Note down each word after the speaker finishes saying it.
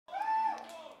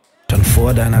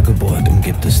vor deiner Geburt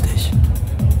umgibt es dich.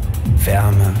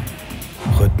 Wärme,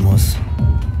 Rhythmus,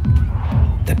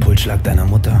 der Pulsschlag deiner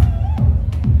Mutter,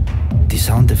 die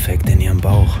Soundeffekte in ihrem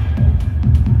Bauch.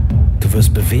 Du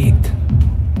wirst bewegt,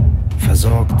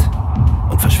 versorgt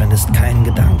und verschwendest keinen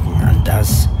Gedanken an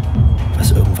das, was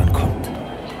irgendwann kommt.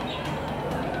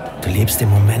 Du lebst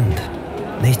den Moment,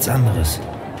 nichts anderes.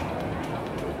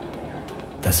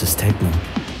 Das ist Techno.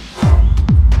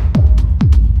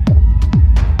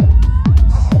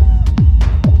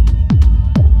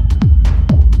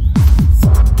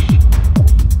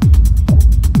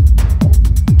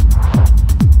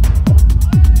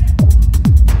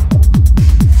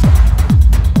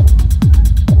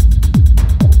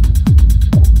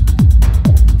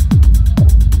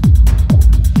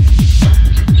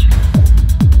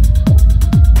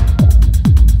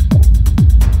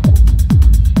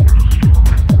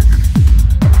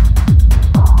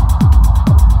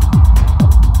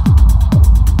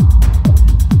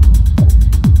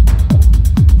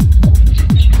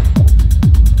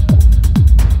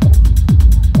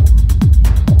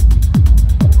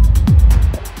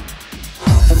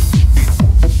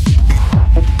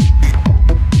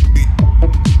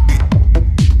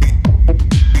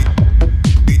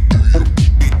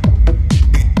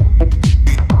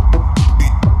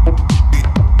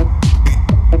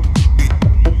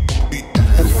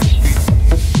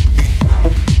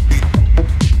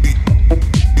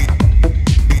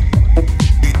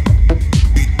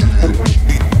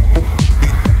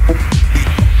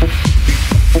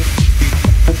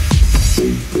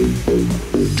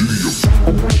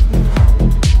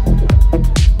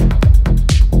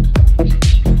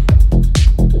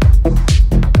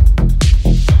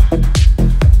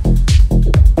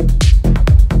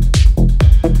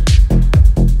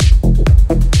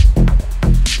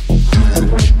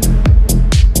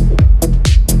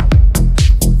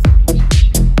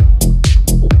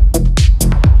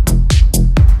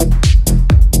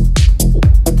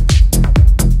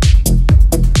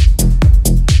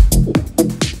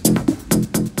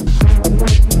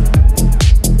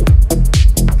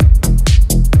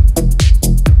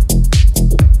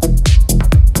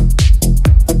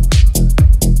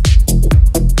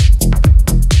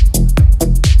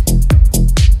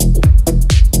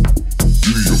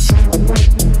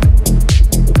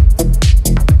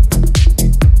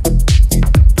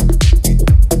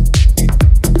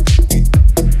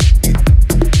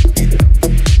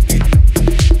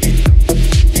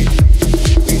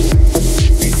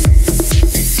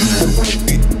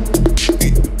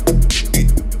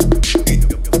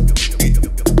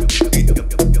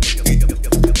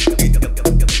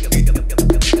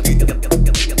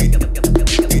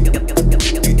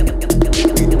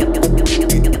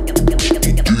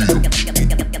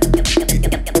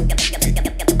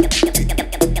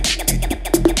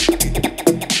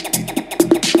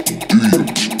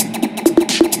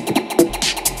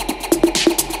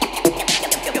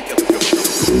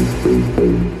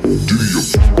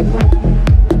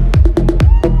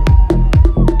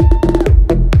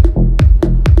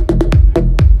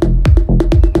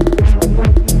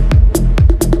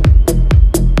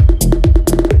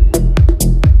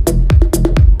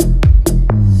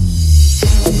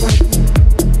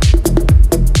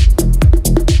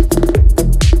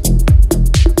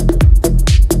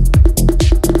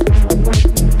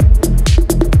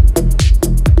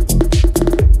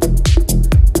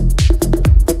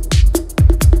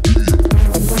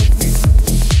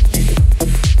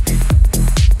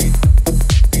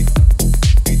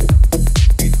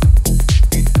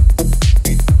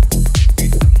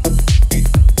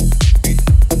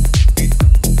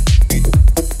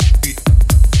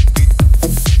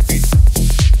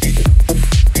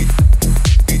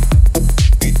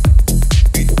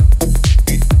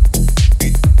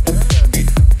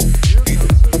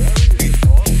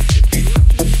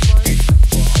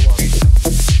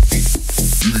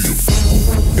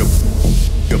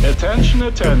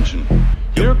 Attention!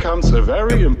 Here comes a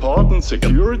very important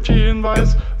security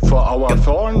hinweis for our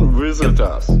foreign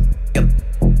visitors.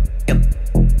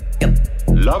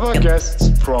 Lover guests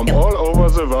from all over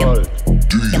the world.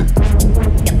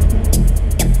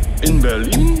 In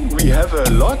Berlin we have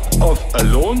a lot of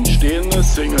alone stehende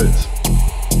singles.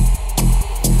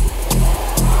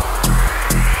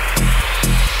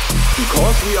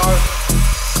 Because we are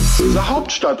the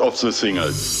Hauptstadt of the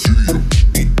singles.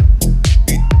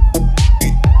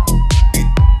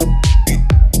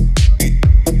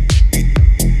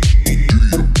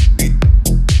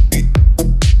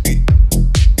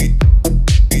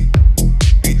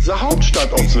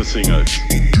 Of the singles.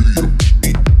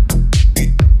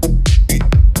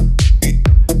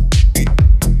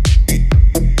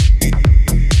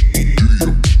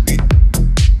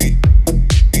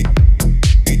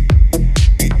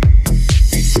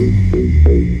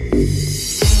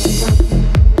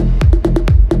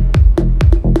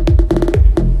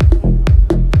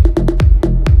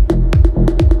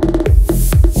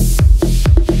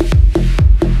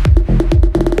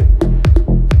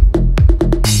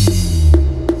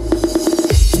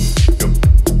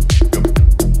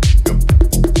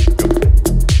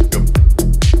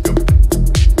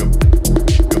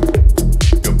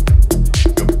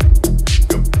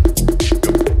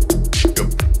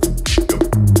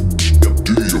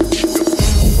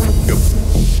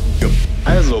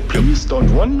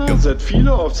 that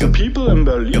viele of the people in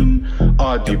Berlin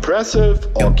are depressive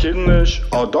or kindisch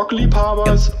or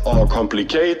Dogliebhabers or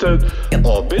complicated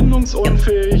or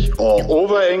bindungsunfähig or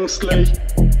overängstlich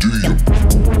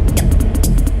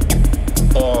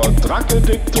or drug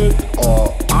addicted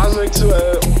or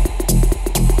asexuell.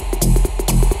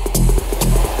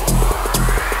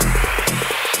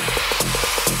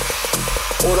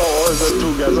 Oder all that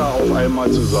together auf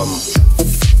einmal zusammen.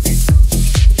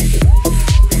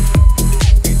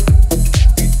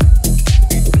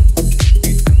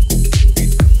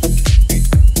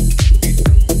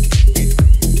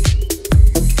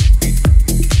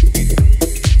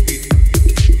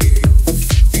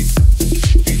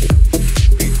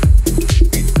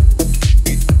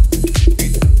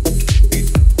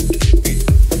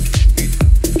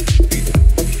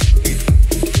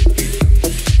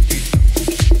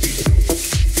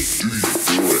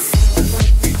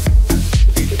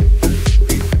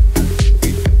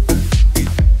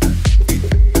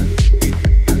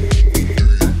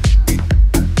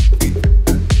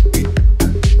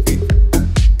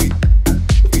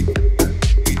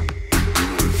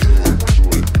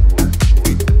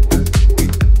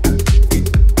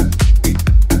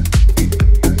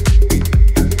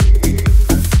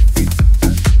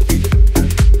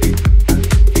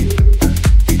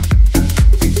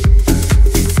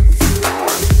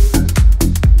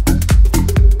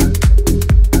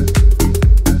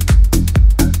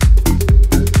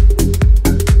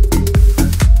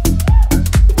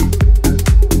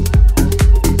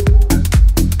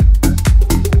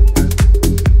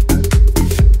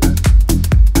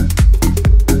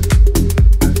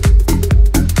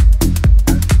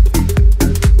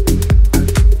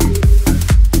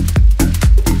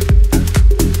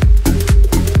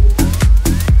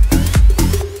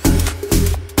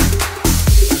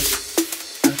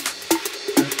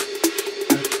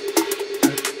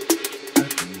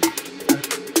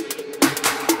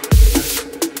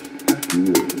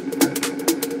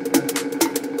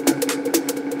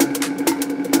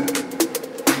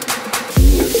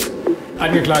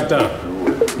 Angeklagter,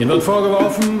 Ihnen wird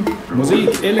vorgeworfen,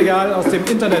 Musik illegal aus dem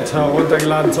Internet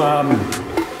heruntergeladen zu haben.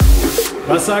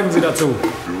 Was sagen Sie dazu?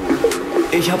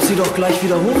 Ich habe sie doch gleich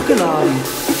wieder hochgeladen.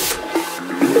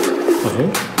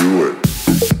 Also?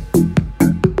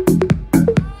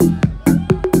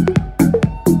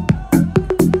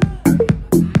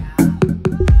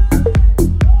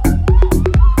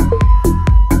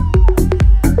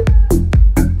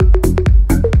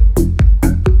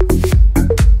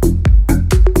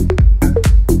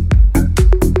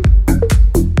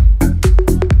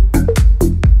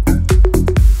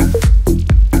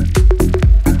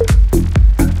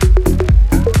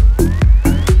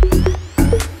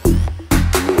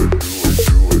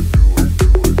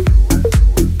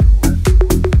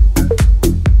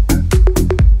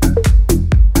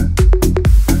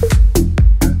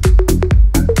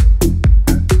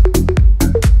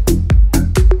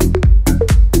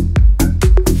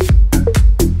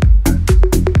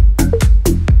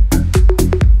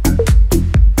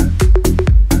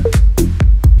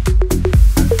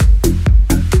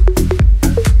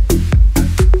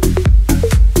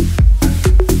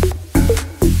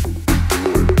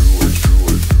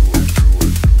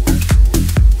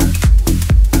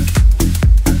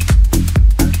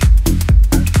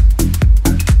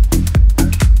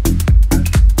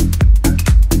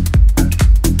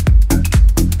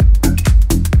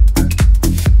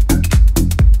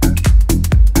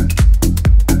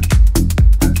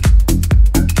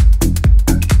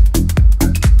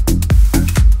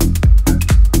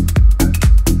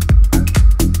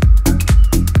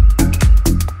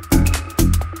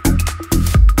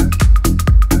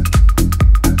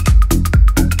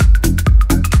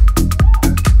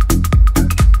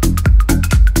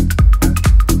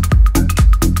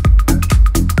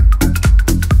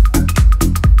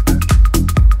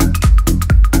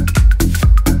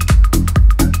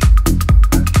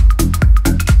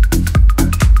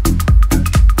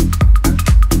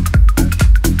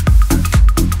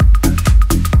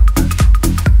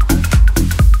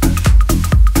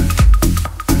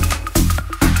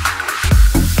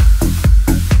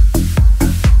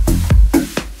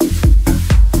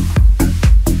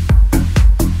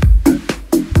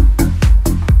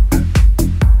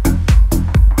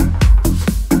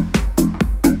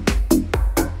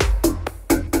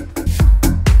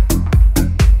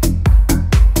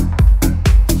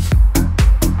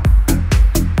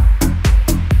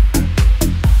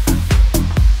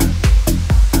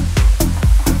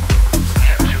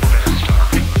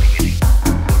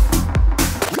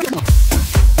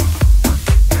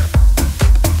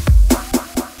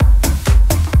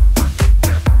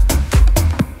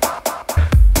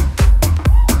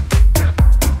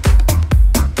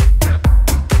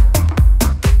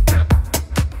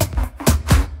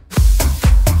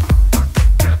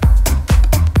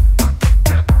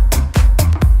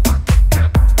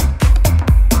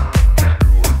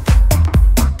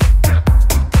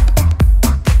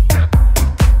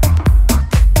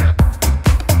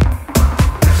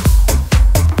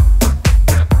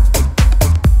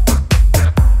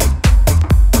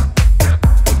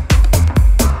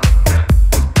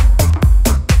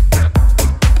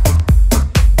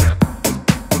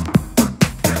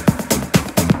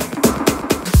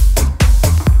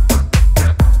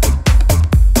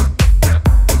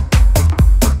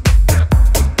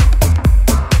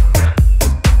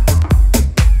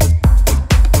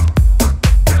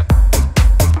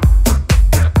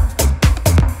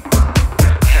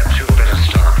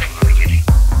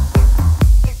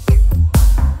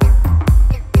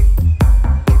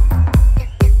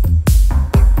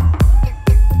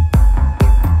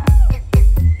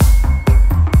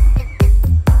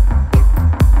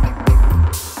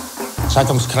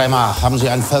 Zeitungskrämer, haben Sie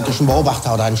einen völkischen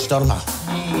Beobachter oder einen Stürmer?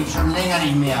 Nee, schon länger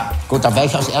nicht mehr. Gut, dann wäre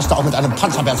ich als Erster auch mit einem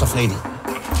Panzerbär zufrieden.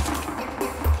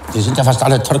 Die sind ja fast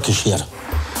alle türkisch hier.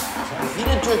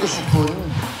 Viele türkische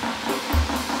Kunden.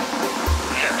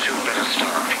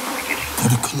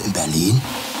 Türken in Berlin?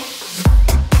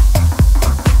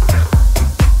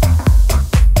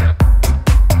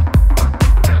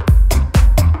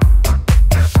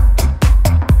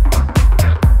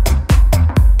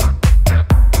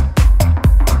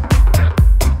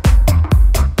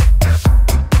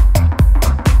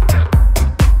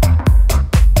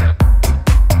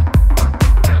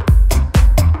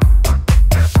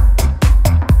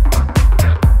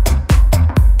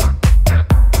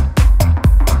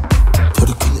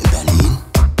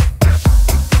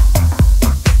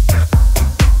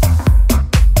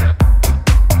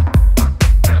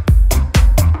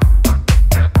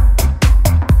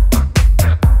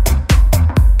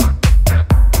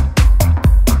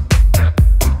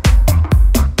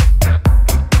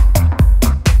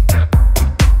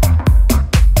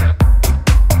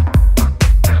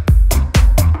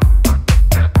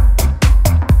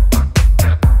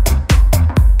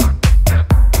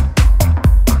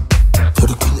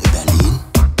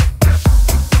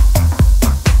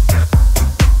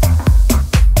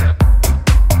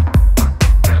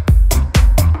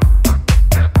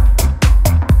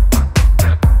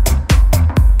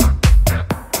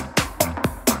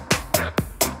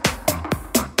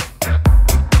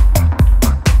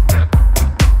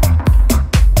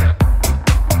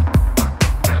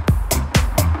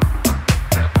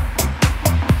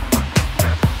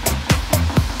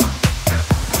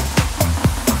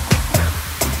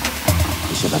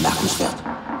 Bemerkenswert.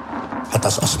 Hat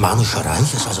das Osmanische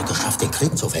Reich es also geschafft, den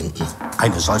Krieg zu wenden?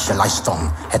 Eine solche Leistung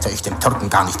hätte ich dem Türken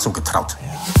gar nicht zugetraut.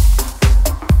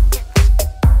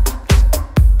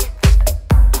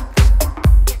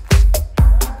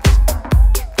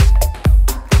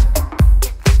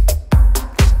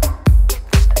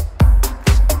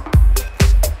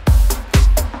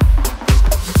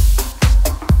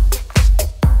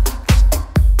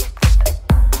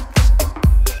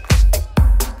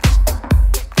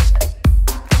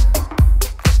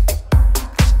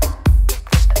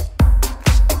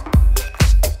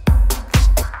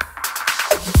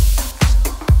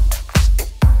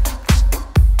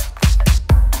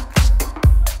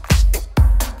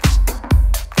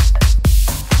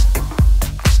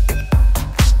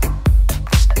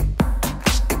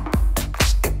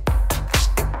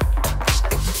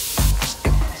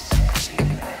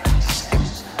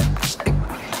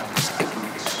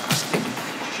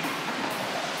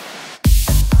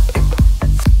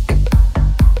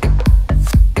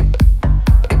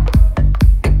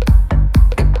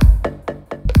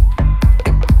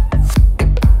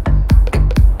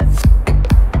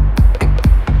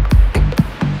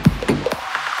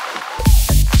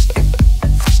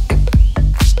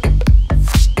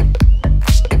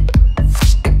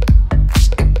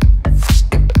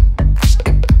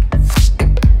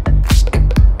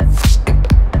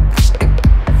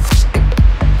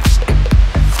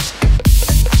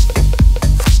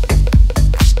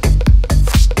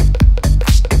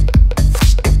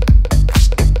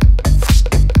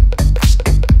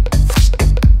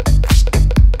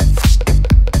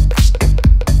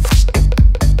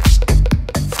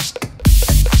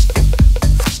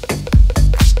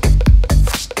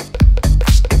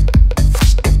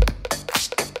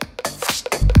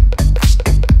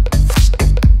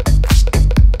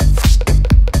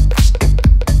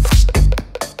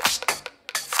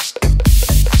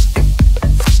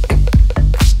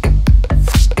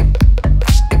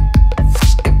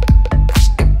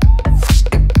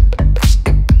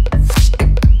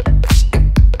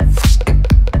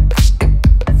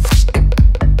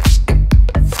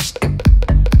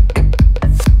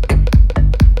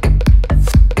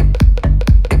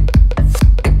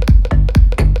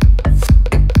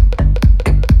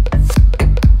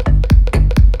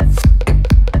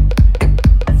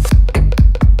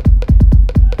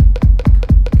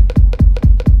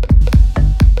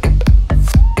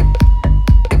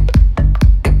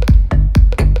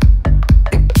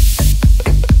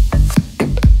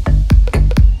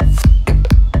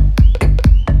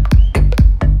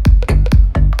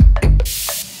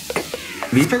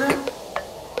 Wie bitte?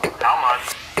 Hermann.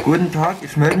 Guten Tag,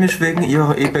 ich melde mich wegen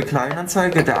Ihrer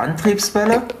eBay-Kleinanzeige der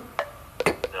Antriebswelle.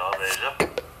 Ja,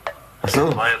 welche? Ach so.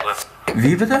 Zwei drin.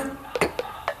 Wie bitte?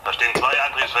 Da stehen zwei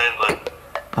Antriebswellen drin.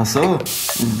 Ach so.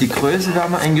 Die Größe wäre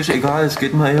mir eigentlich egal. Es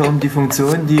geht mir eher um die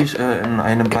Funktion, die ich in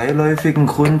einem beiläufigen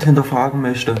Grund hinterfragen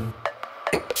möchte.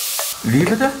 Wie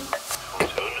bitte? Die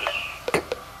Funktion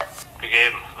ist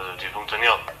gegeben. Also die Funktion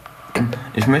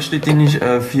Ich möchte die nicht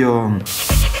für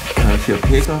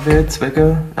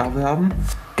Pkw-Zwecke erwerben,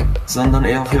 sondern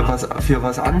eher für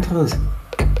was anderes.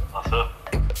 Ach so.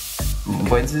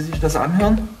 Wollen Sie sich das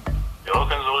anhören? Ja,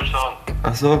 können Sie ruhig sagen.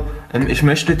 Ach so, ich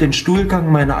möchte den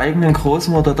Stuhlgang meiner eigenen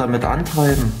Großmutter damit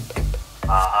antreiben.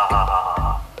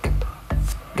 Hahaha.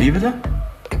 Wie bitte?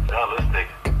 Sehr lustig.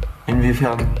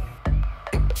 Inwiefern?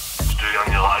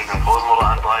 Stuhlgang Ihrer eigenen Großmutter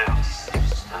antreiben.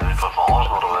 Das ist was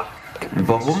verarschen oder was?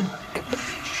 Warum?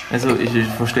 Also ich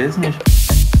verstehe es nicht.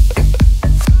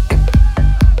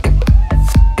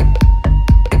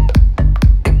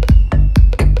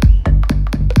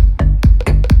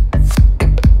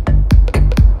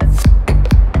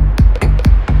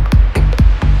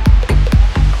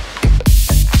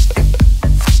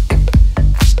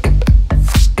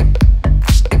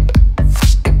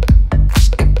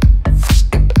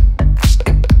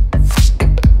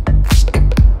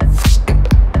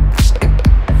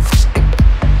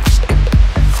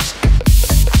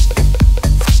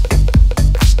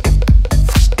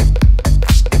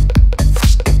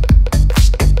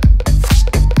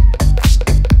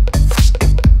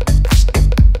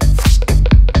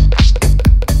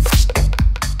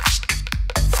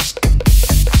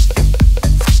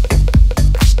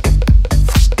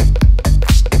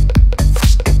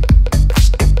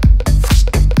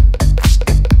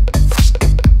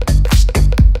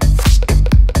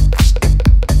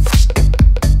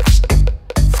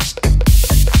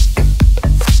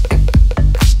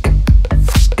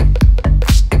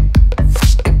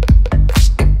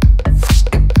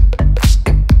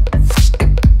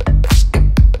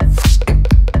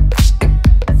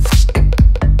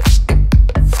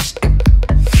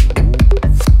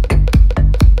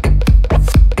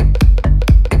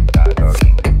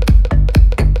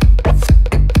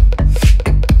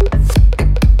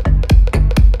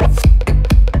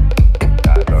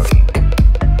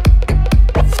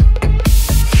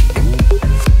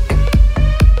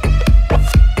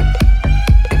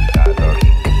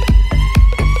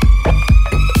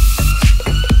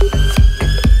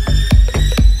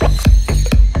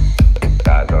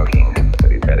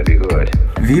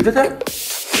 Wie bitte?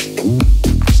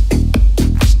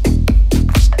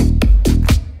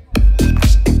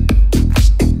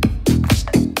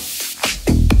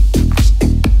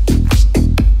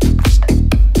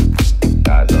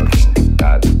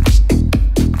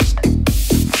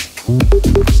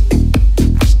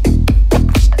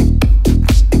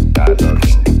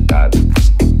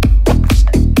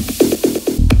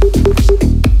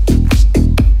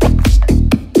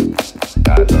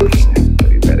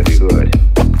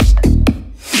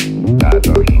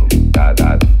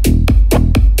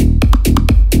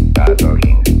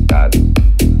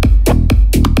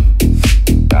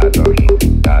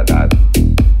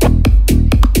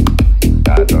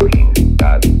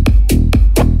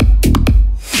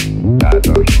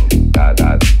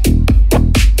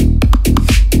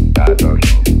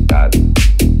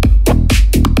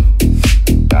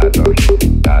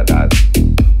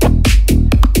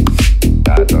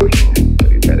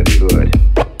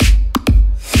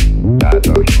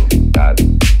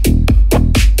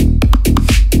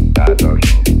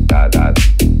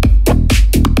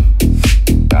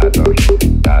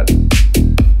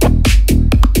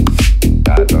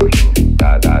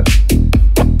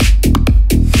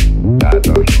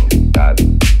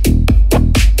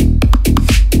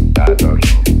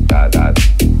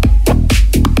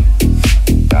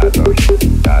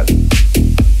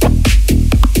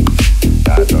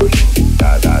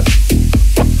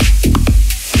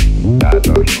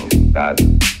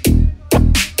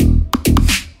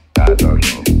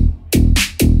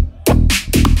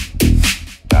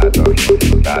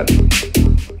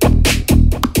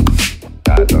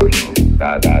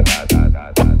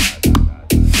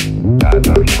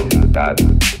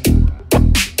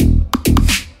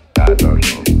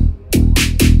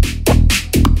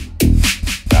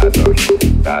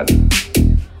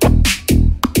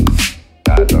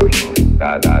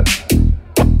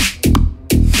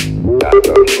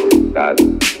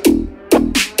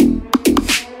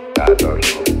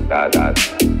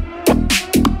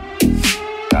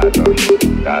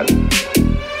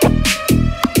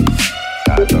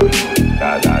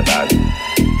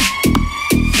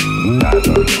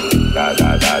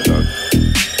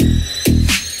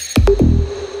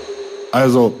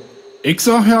 Also, ich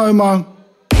sag ja immer,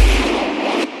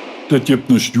 das gibt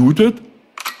nicht Jutet,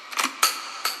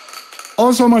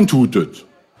 außer man tut es.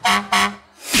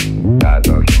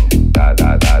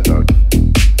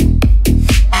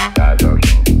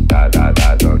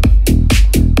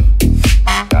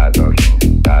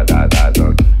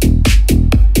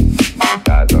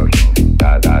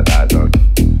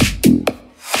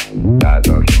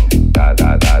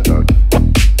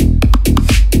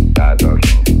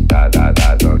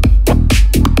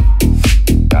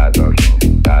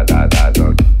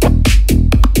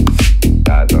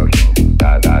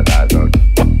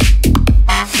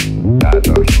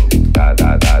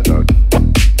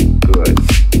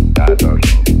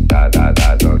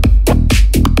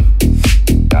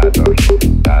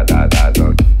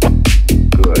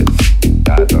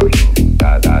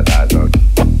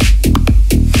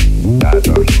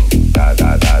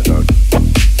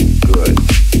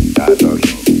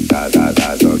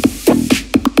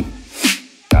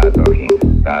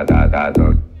 da,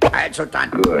 so. Also dann.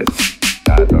 Gut.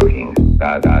 Da, so, hin.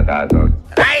 Da, so.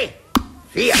 3,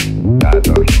 4. Da,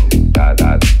 so, hin. Da,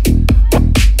 gut.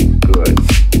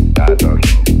 Da, so,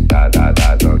 hin. Da, so.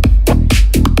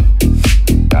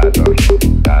 Da, so, hin.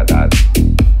 Da, gut.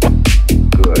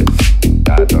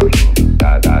 Da, so, hin.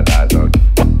 Da, so. Da, so, hin.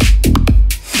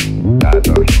 Da,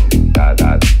 gut. Da, so, hin. Da, so. Da, so, hin.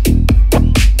 Da,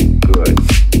 good.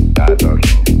 Da, so, hin.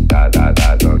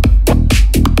 Da, so.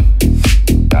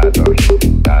 Da, so, hin.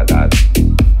 Da, good.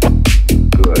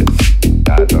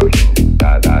 Da, so, hin.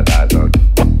 Da, so.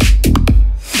 Da,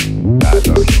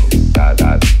 so, hin. Da,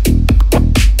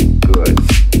 good.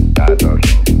 Da, so,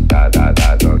 hin. Da,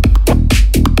 so.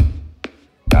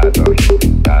 Da, so, hin.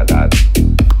 Da, good.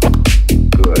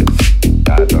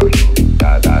 Da, so, hin. Da,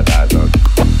 so.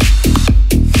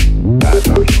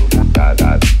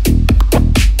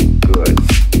 Da,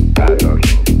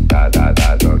 so, hin. Da,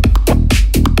 good.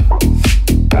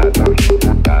 Da, so, hin.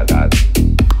 Da, so.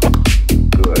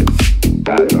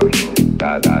 Da, so, hin.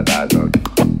 Da, da, da, so.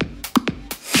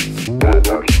 Da,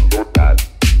 so, hin. Da,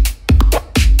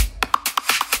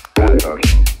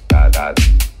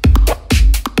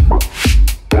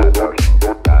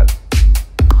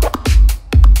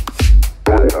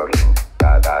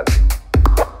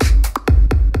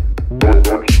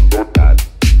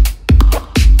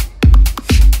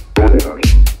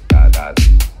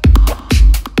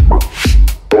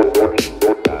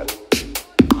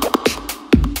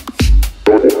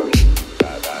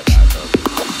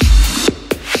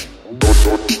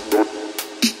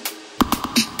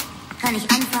 Kann ich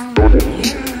anfangen?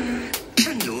 Ja,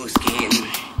 kann losgehen.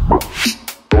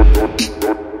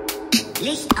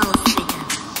 Licht aus, bitte.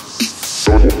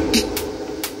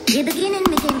 Wir beginnen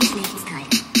mit dem Geschlechtsteil.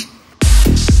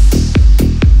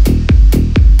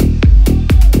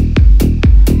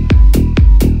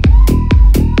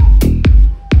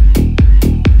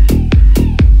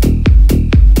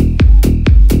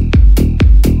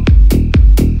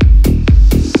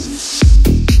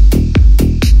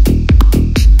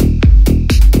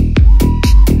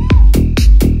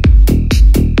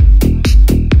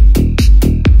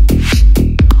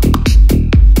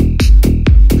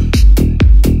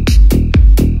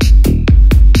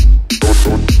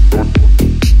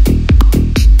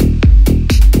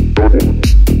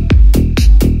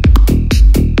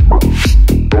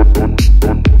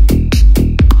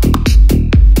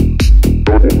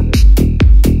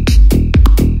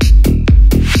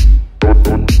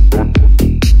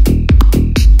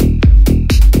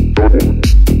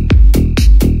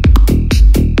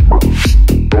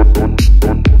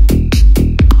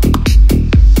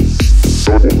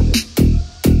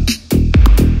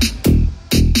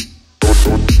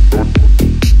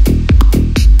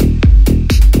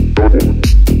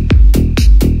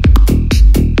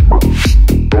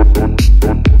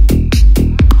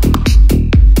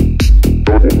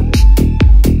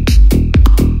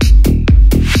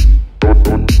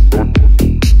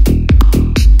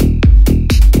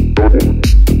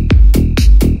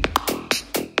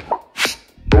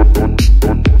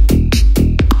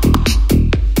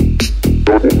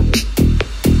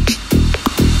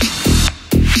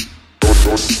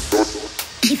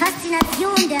 Die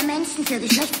Faszination der Menschen für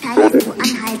Geschlechtsteile ist so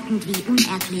anhaltend wie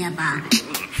unerklärbar.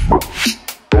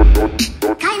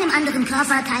 Keinem anderen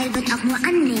Körperteil wird auch nur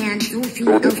annähernd so viel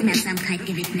Aufmerksamkeit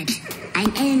gewidmet.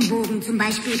 Ein Ellenbogen zum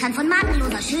Beispiel kann von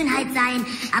makelloser Schönheit sein,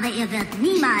 aber er wird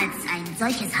niemals ein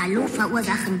solches Hallo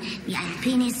verursachen wie ein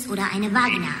Penis oder eine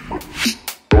Vagina.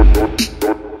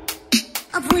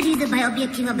 Obwohl diese bei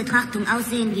objektiver Betrachtung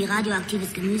aussehen wie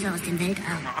radioaktives Gemüse aus dem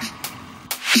Weltall.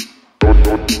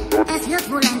 Es wird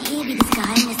wohl ein ewiges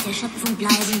Geheimnis der Schöpfung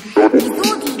bleiben,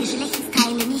 wieso die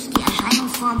Geschlechtsteile nicht die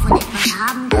Erscheinungsform von etwas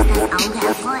haben, das das Auge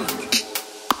erfreut.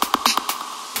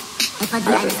 Etwa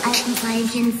die eines alten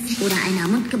Pfeilchens oder einer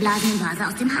mundgeblasenen Vase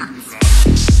aus dem Harz.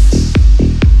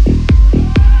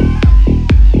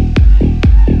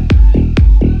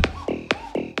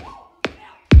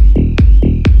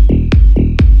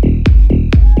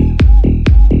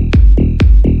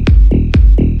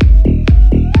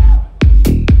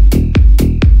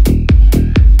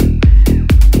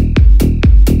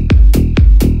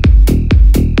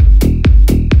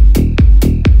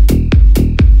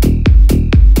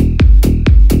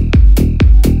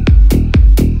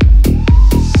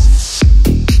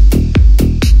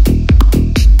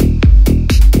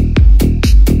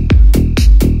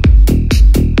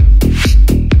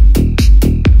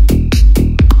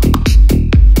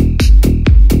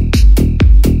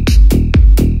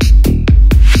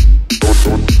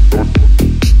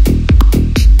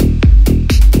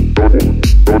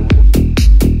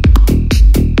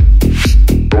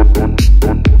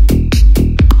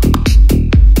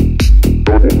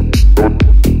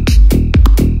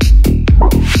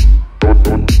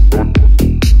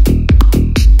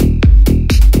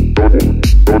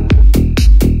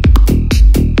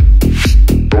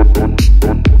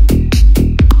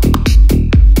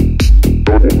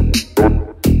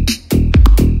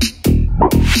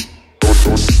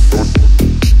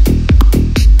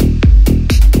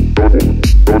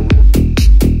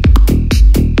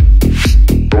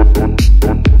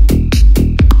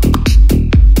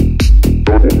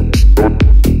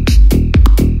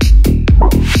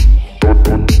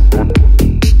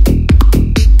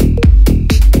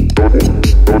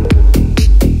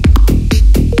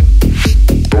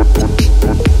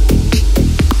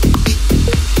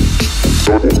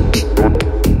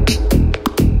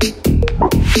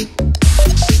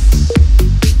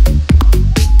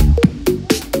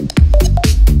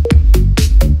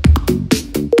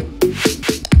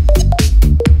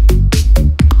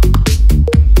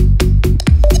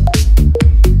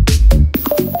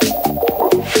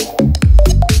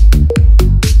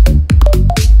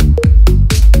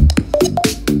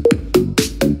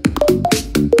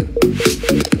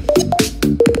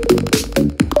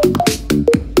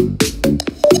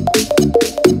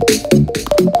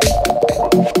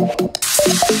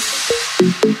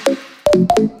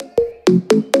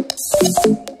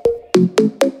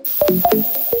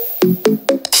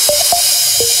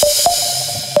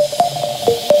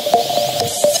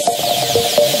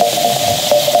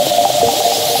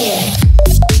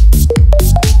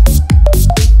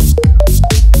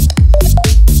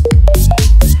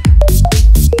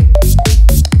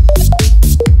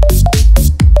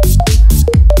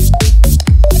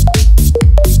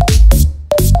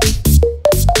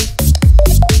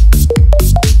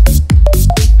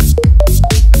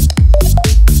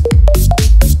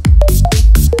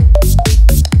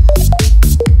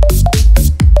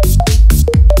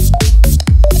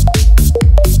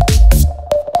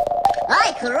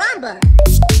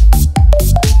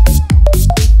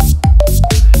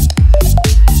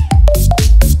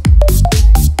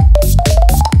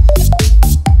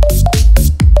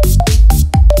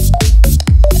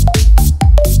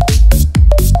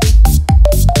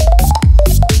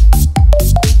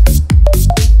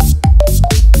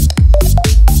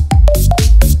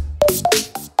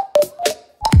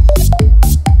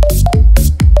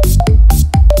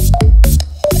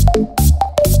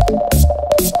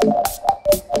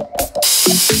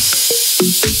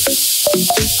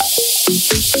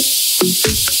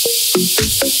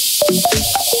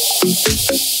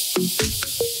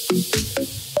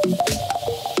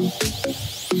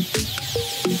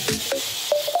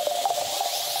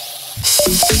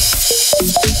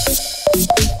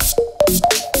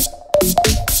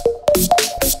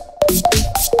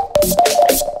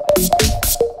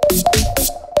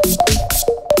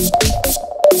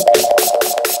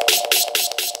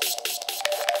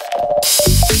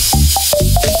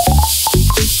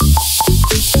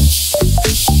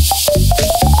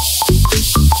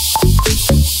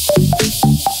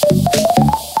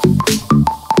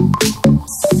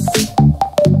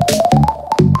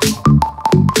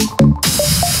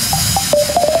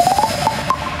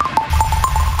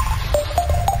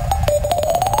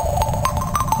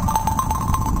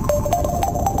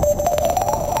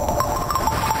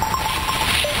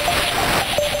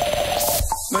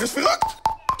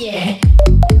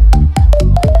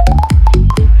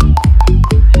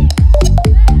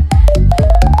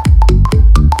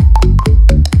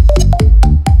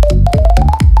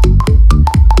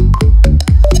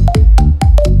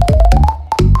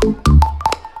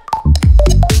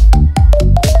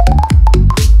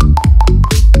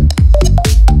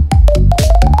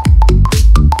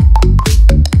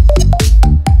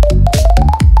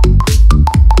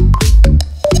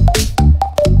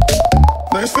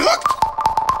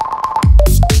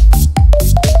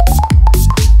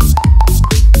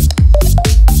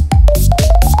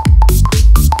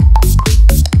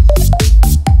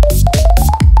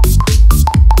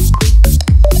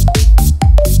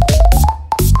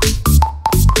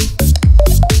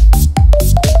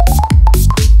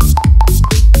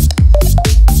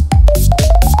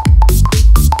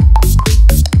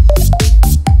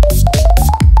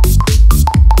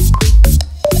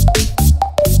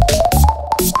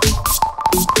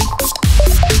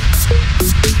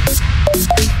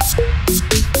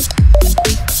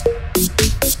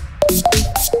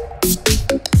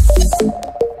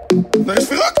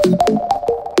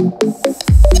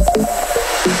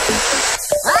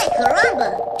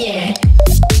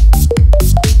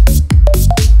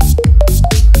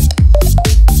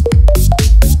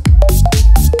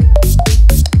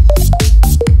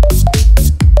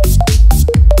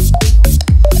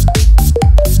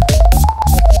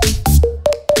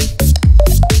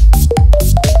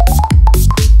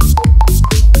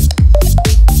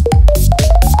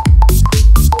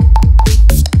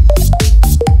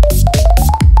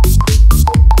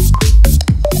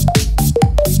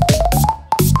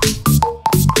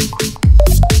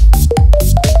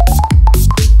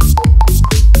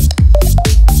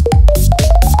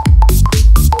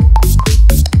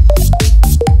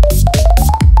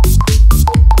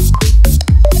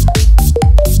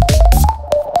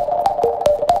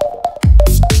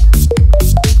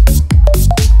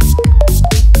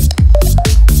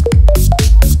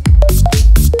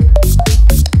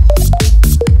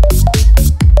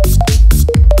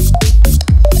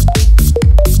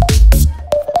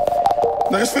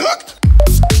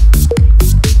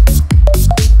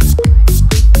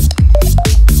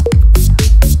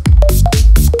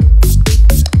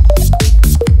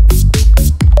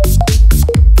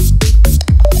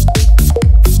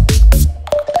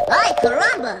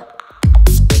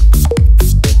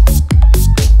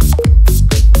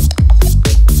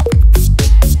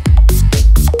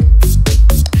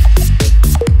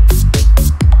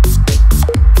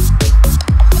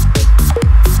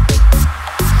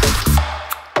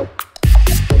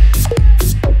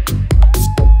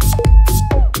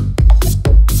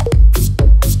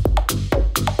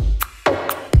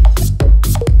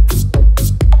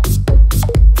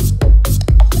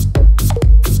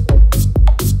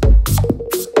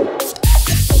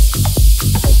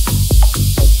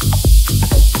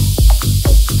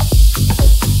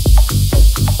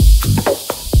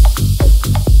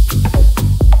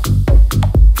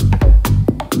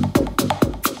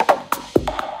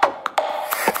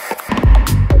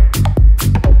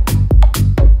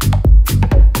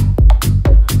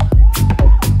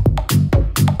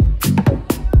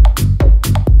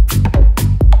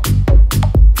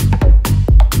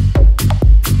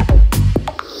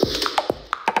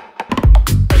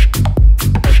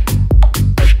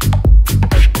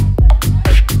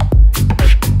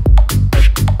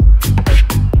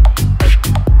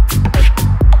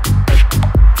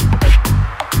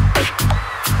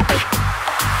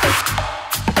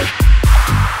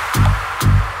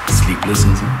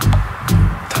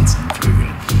 Tanzenden Vögeln.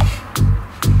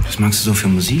 Was magst du so für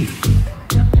Musik?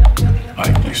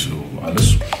 Eigentlich so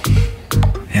alles.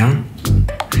 Ja?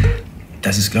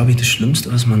 Das ist, glaube ich, das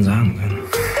Schlimmste, was man sagen kann.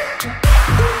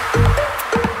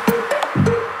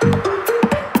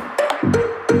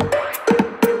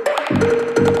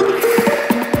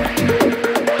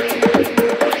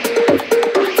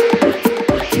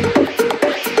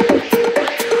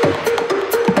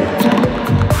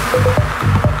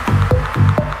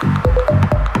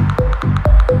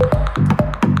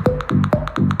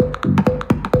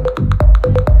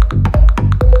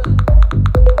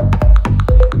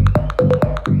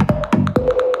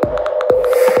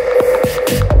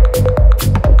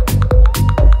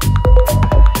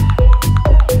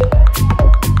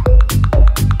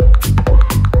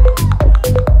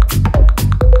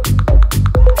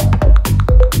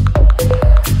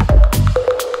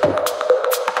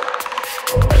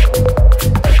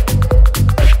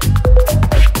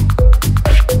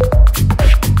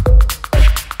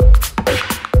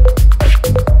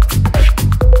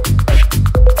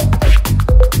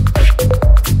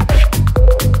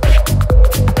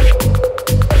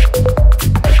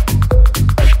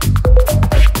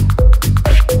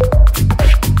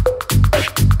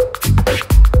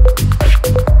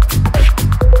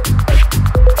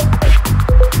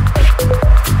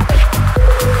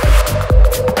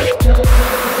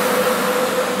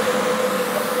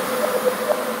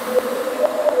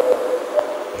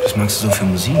 Was magst du so für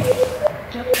Musik?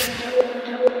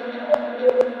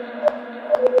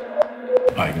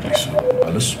 Eigentlich so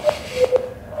alles.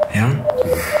 Ja?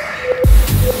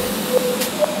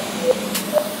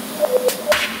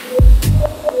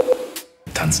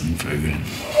 Tanzenden Vögeln.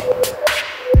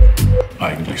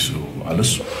 Eigentlich so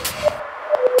alles.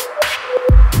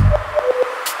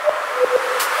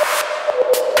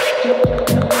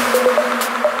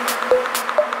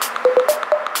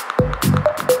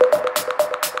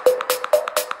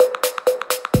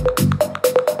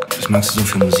 Was magst du so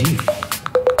für Musik?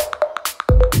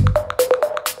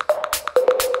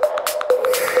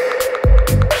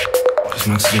 Was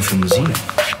magst du so für Musik?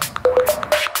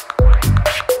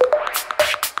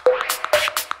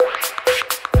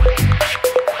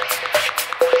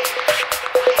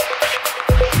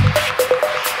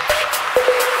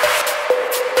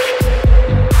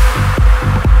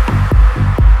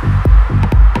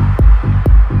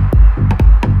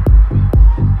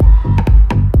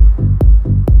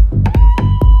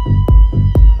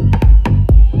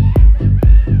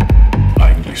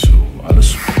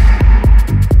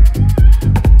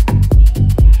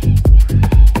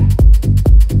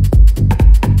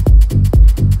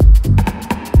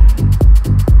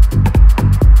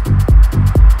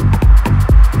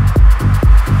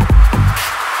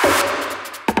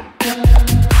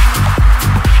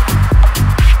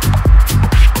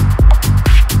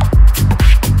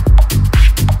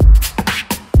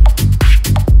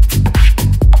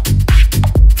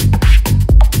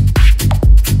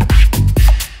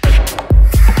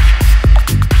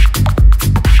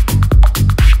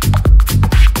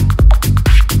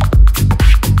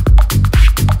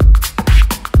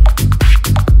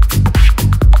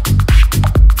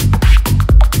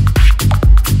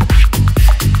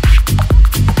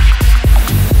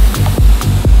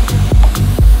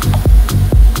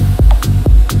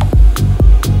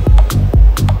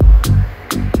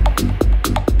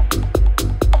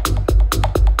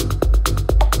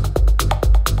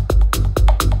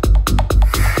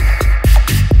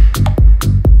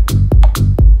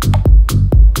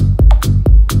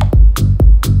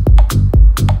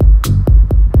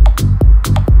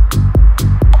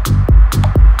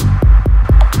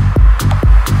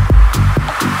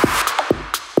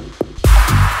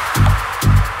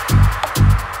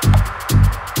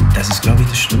 Das ist, glaube ich,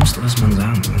 das Schlimmste, was man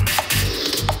sagen kann.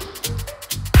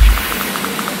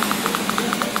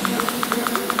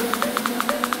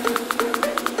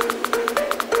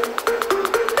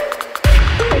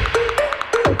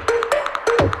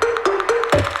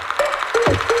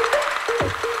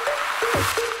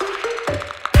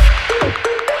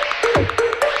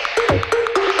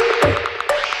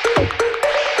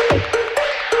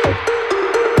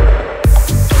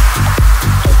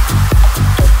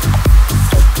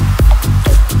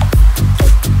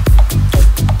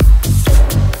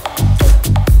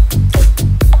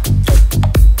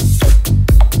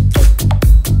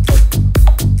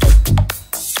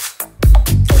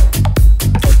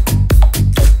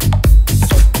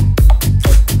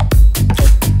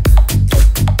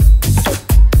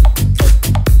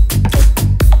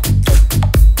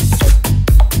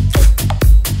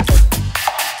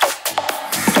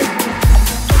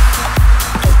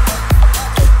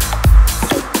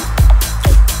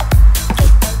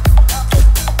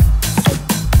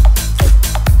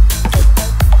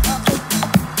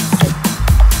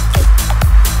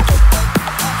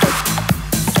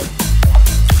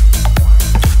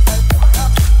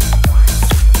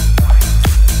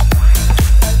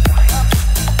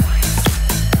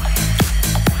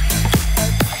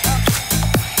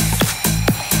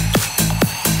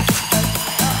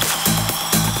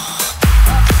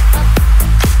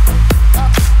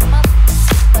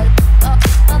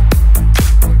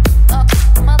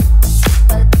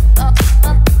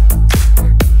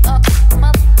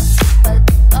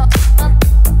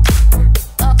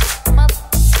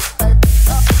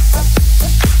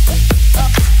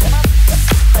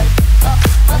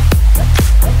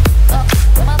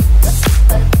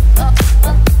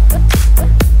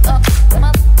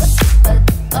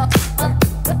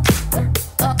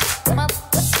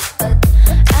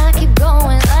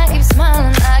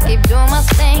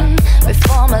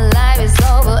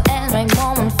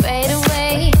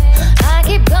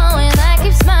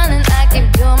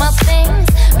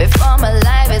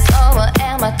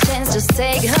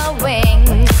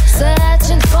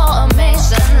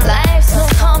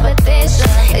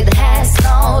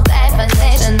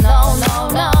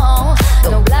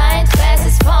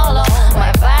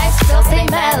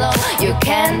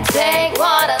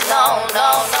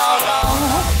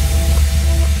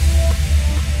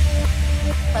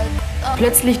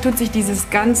 plötzlich tut sich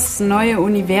dieses ganz neue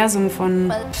Universum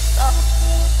von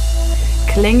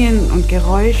Klängen und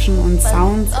Geräuschen und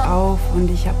Sounds auf und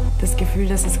ich habe das Gefühl,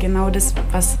 das ist genau das,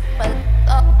 was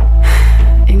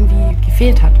irgendwie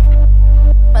gefehlt hat.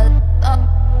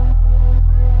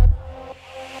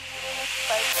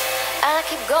 I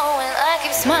keep going, I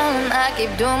keep smiling, I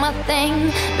keep doing my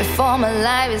thing before my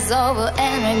life is over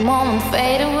and my moment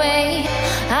fade away.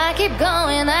 I keep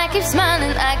going, I keep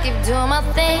smiling, I keep doing my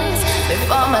things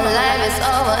before my life is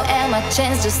over and my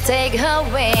chance just take her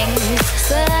wings.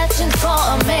 Searching for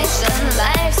a mission,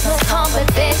 life's no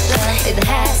competition, it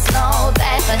has no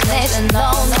definition,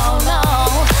 no, no, no.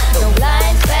 No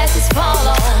blind faces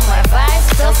follow, my vibes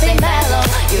still stay mellow.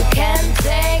 You can't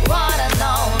take what I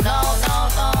know, no, no,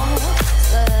 no.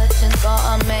 Searching for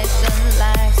a mission,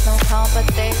 life's no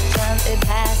competition, it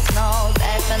has no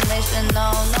definition,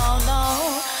 no, no, no.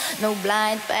 No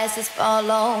blind faces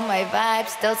follow, my vibes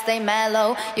still stay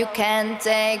mellow. You can't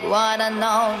take what I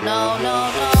know, no,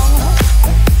 no, no.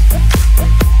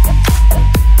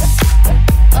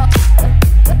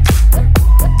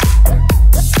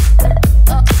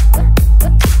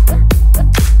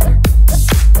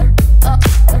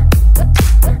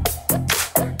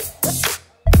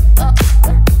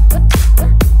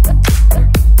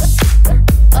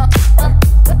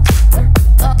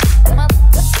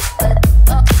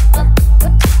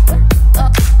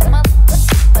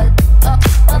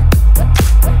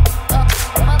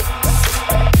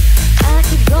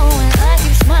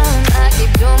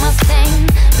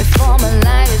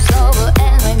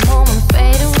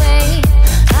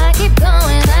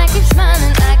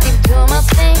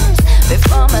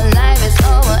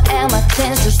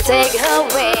 Take her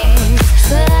wings,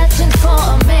 searching for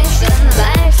a mission.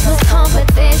 Life's no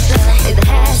competition, it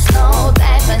has no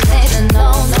definition.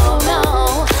 No, no,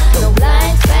 no. No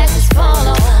blind faces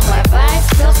follow, my vibes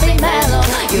still stay mellow.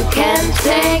 You can't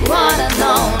take what I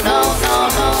know, no, no,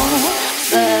 no.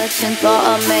 Searching for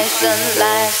a mission.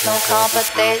 Life's no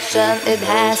competition, it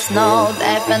has no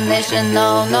definition.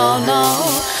 No, no, no.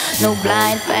 No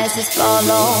blind faces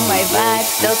follow, my vibes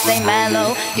still stay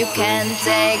mellow. You can't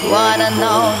take what I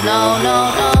know, no, no,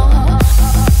 no.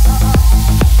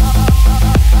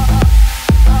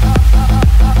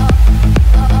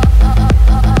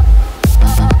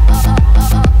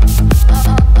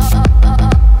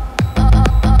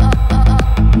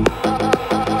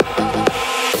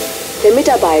 Der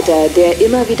Mitarbeiter, der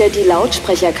immer wieder die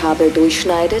Lautsprecherkabel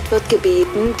durchschneidet, wird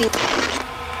gebeten, die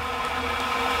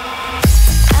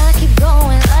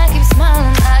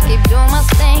Keep doing my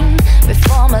thing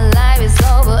before my life is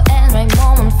over and my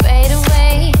moment fade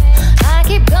away. I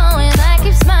keep going, I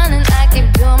keep smiling, I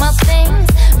keep doing my things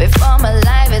before my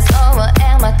life is over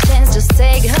and my chance just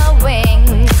take her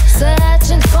wings.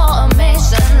 Searching for a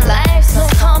mission, life's no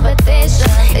competition,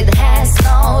 it has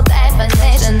no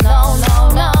definition. No, no,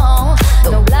 no.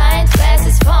 No blind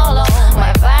faces follow,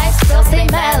 my vibes still stay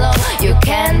mellow. You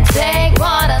can't take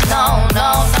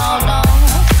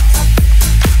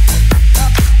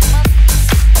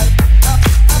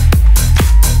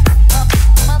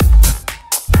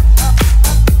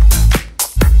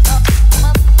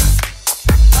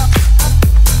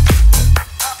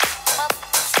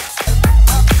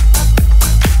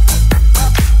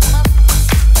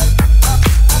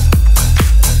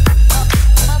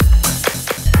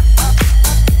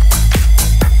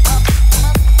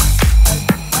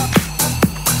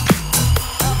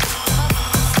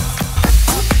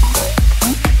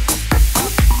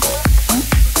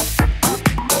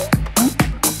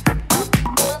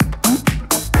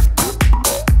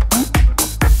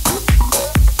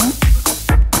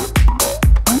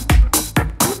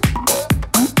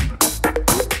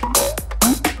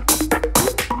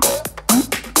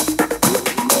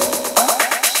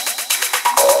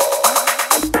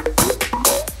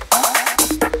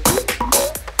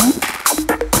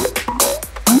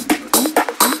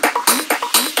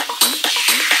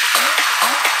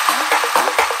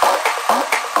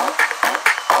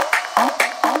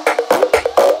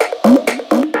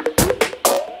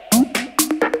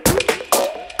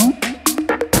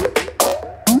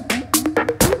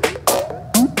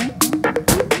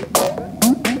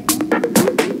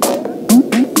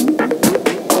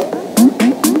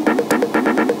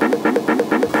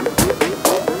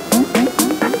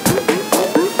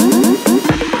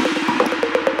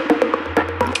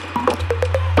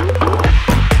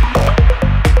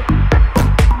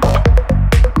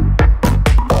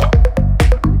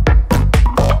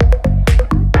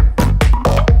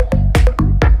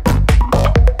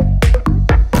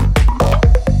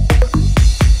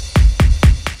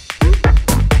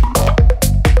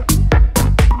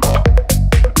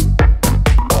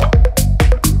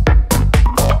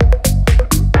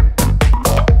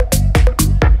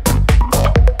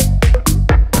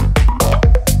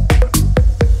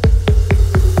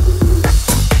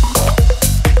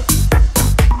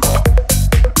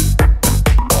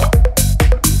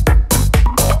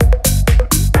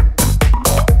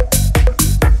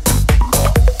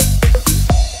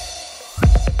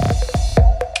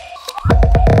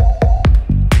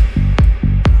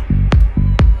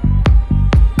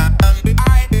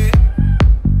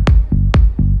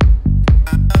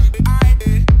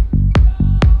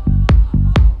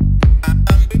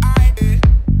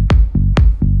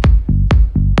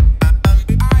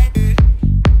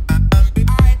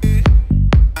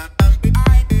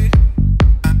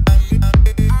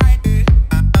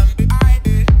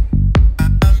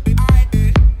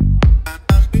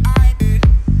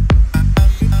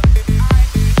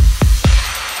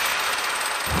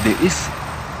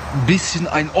ein bisschen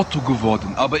ein Otto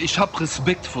geworden, aber ich habe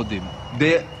Respekt vor dem.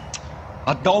 Der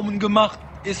hat Daumen gemacht,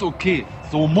 ist okay.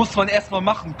 So muss man erstmal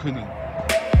machen können.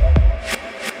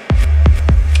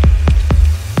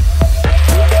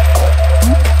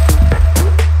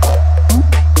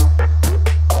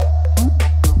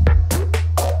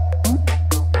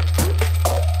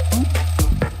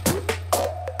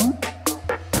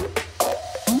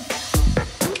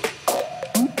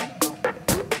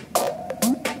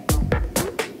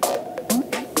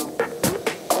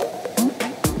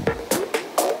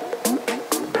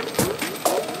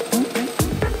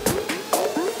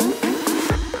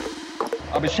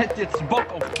 Aber ich hätte jetzt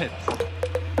Bock auf Pets.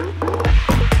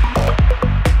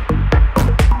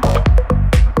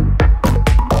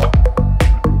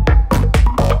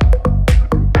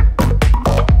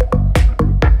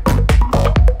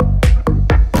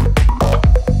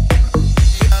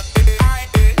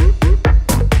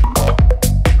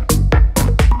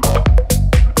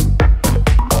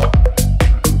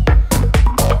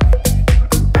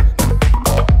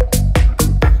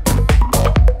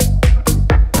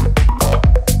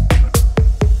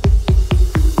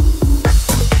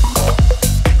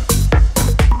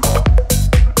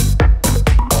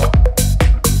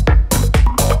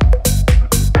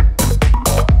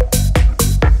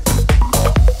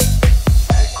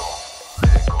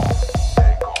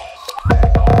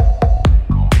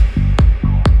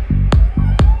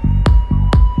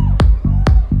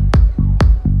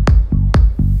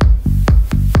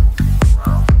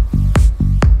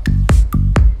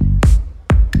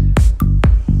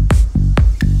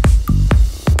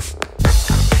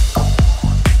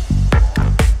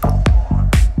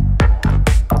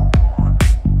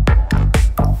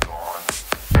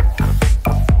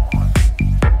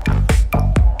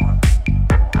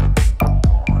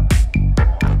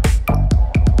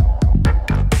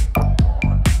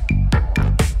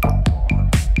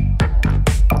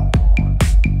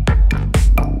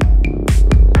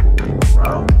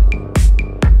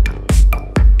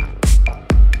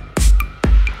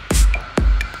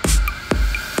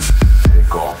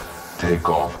 Take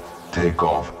off, take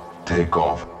off, take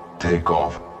off, take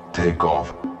off, take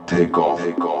off, take off,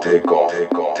 take off, take off,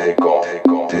 take off, take off, take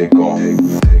off, take off, take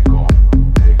off.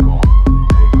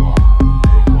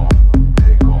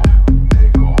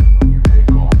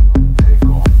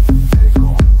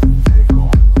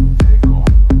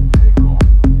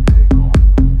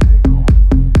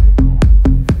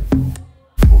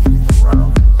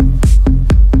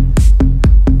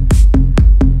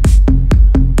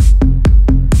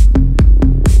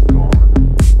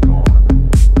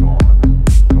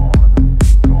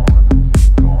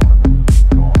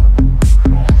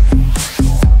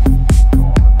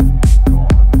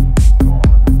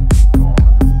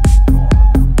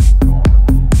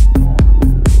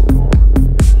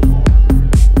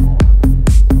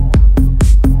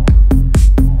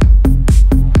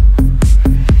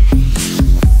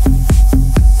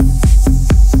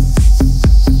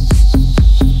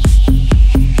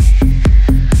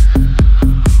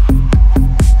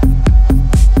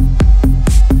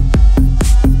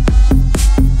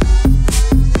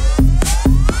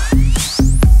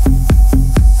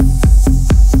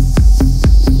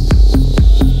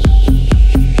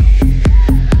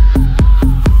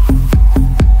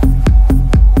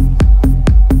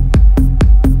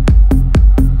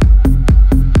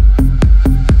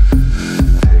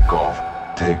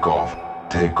 Take off,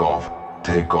 take off,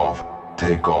 take off,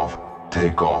 take off,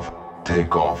 take off,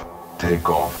 take off, take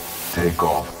off, take off,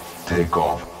 take off, take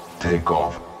off, take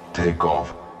off, take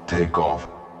off, take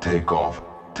off, take off,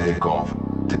 take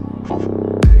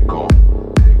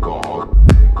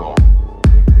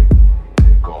off,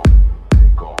 take off,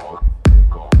 take off,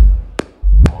 take off.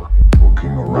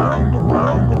 Looking around,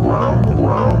 around, around,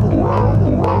 around,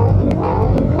 around, around, around.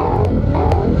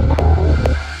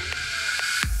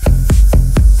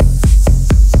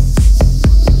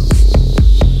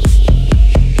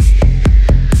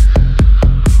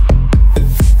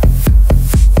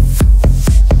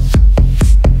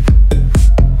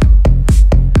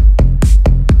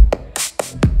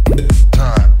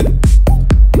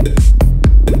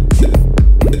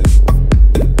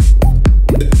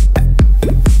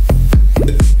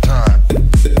 Time.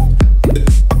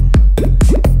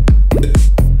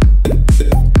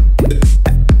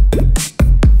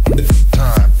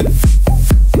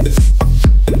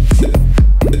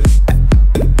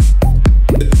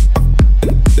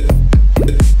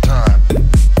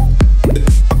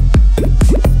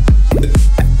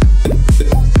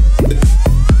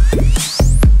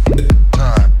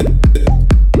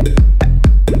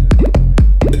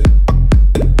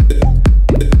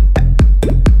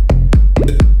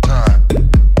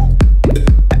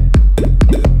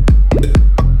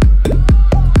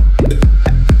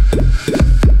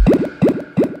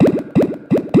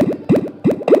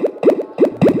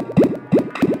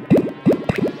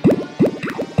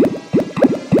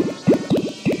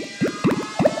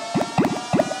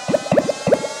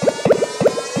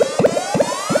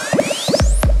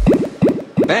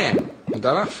 Und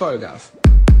danach Vollgas.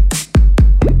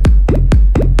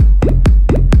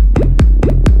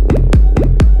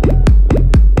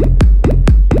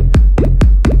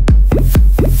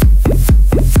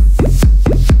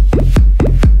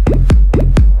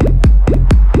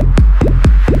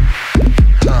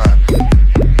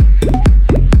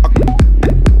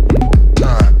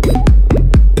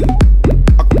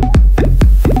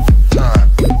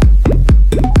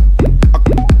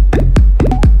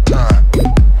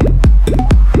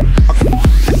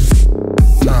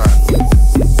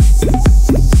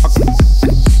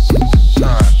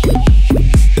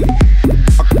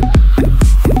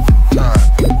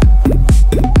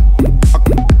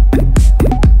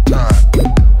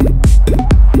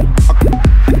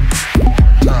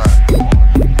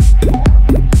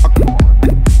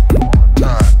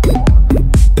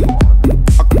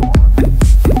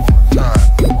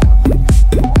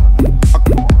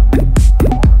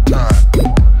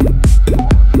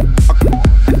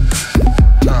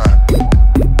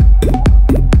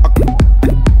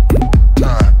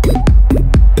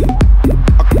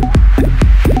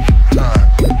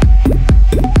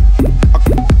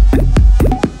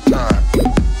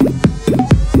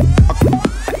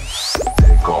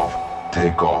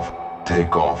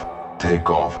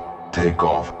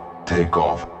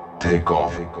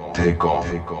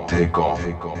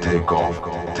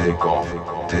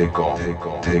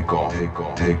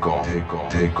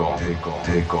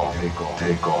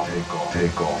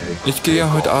 Ich gehe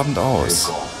ja heute Abend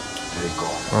aus.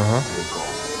 Aha.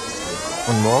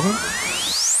 Und morgen?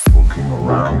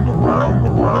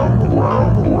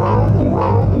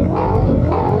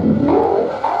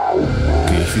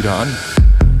 Gehe ich wieder an.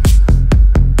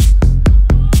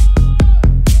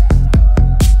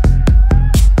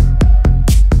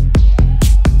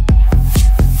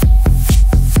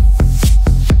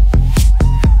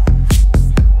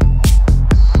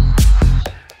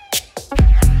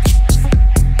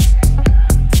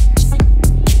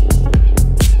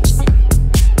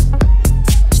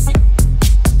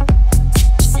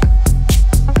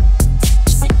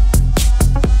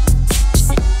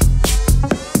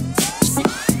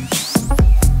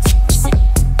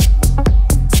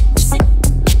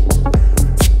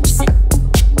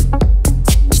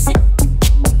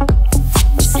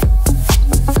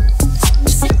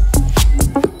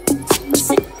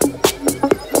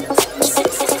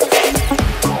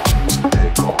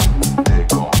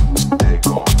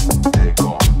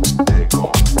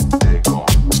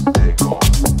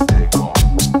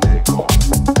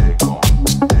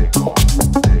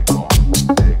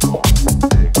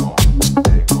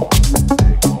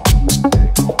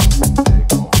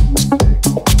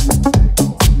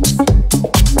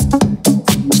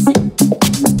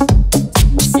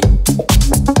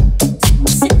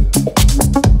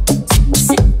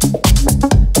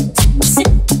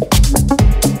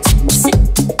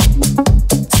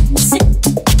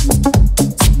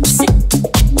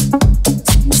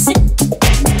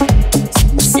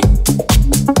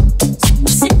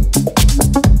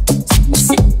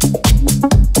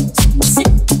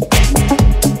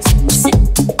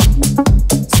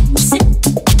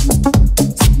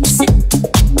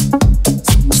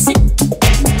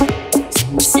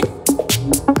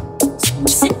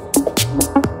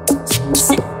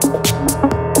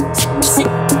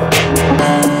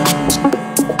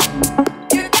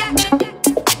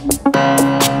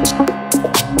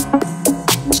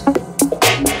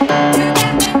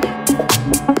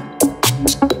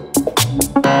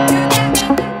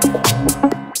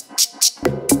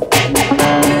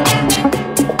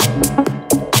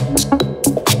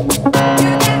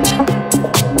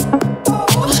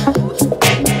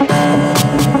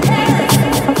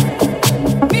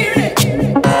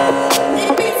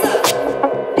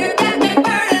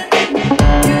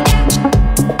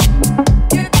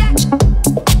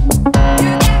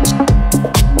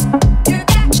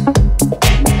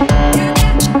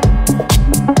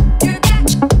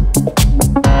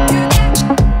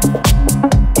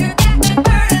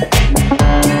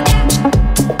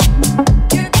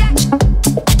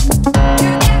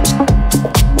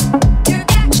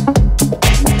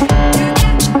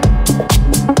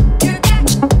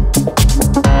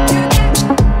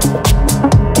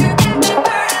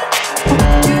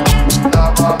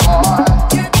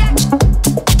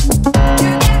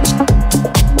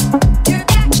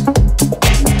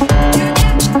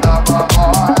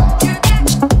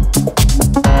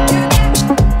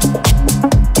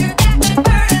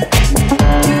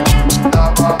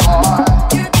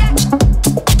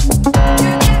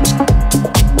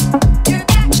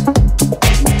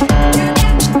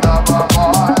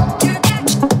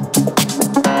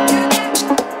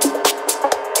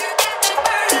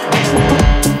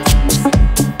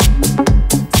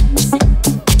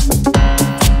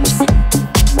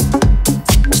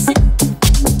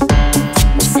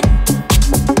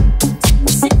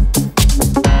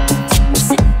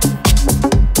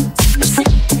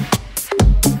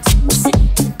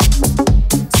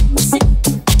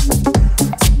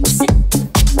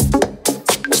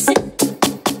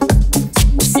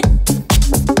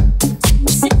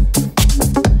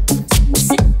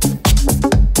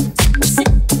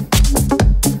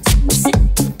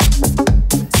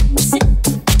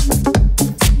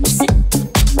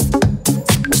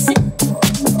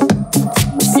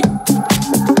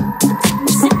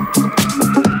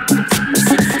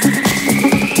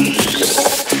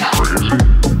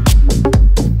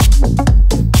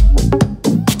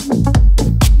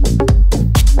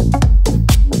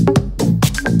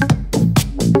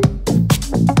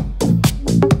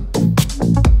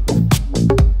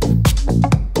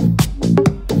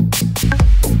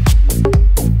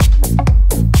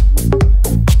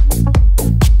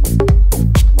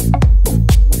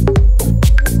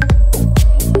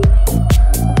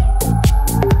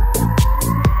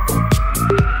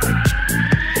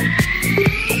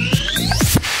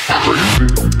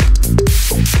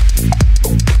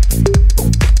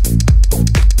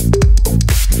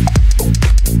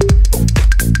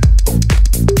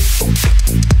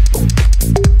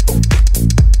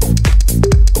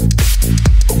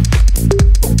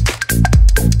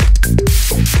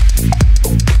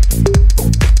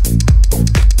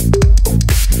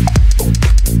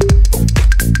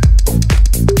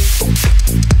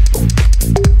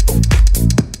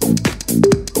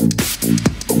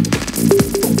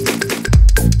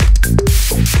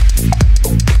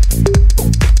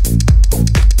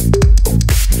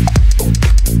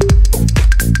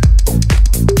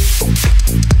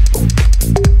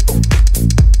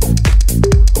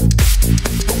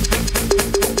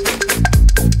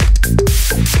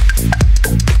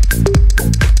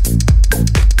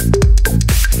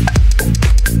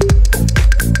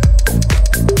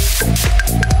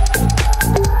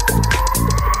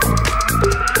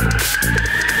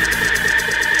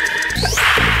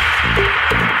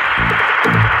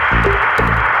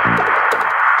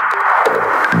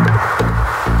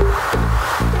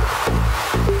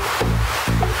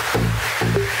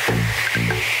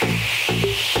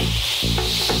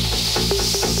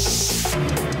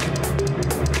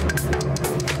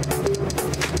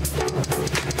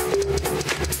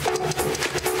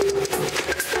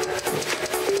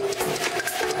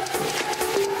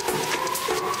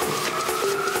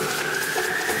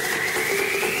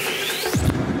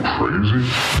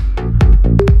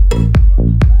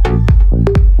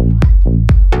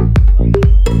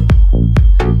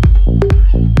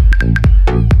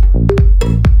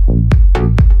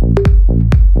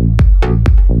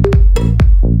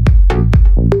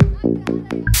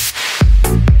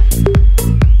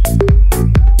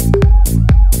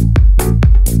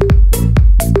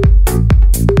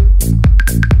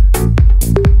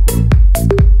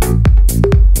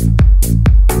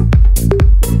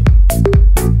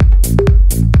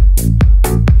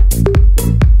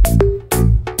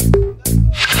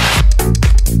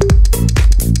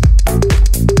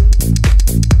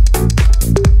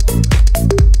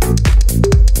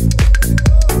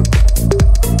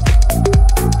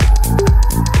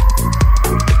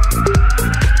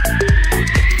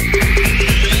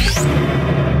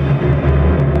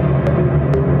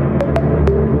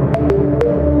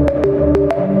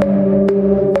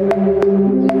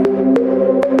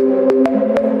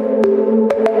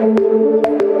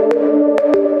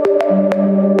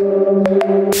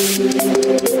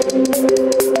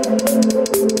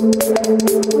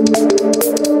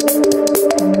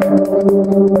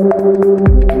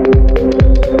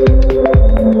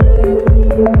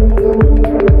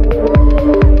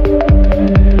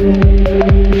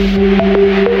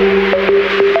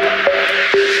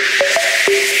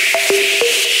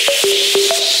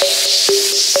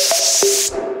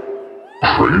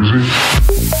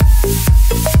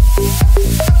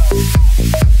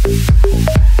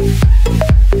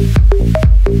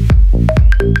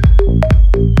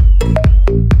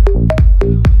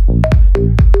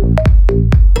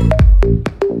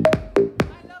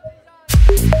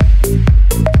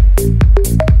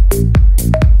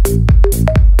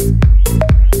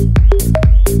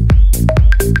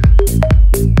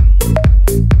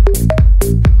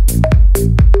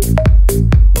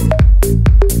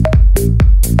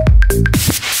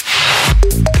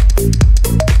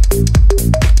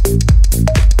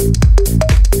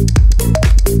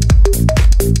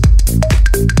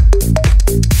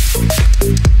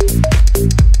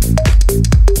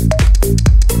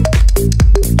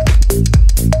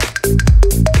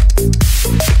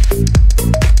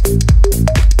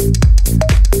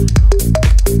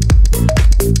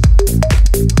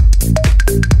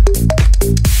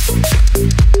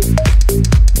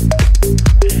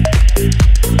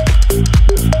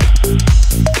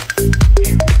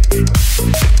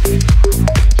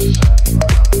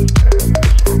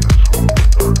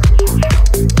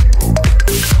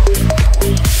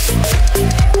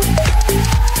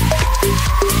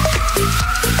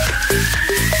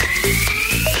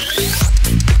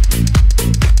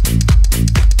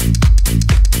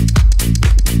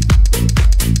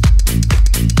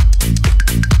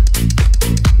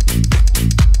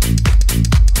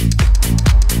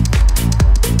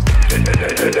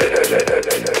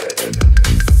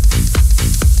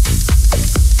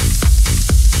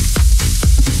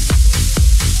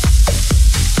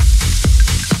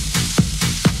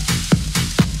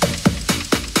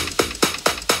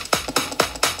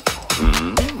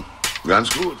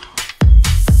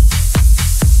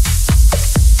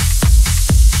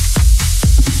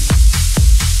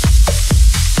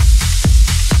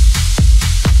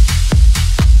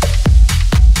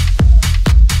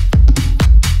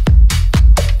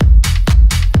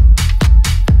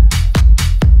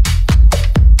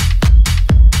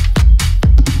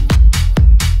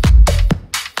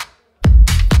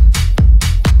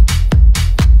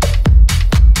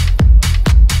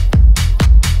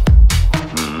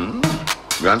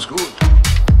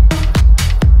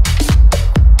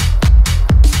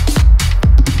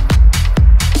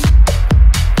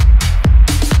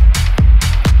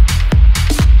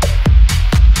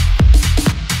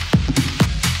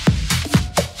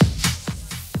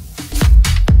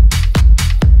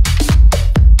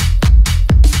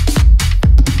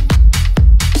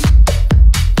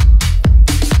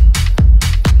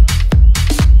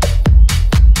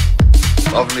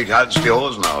 Hoffentlich halten's die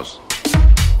Hosen aus.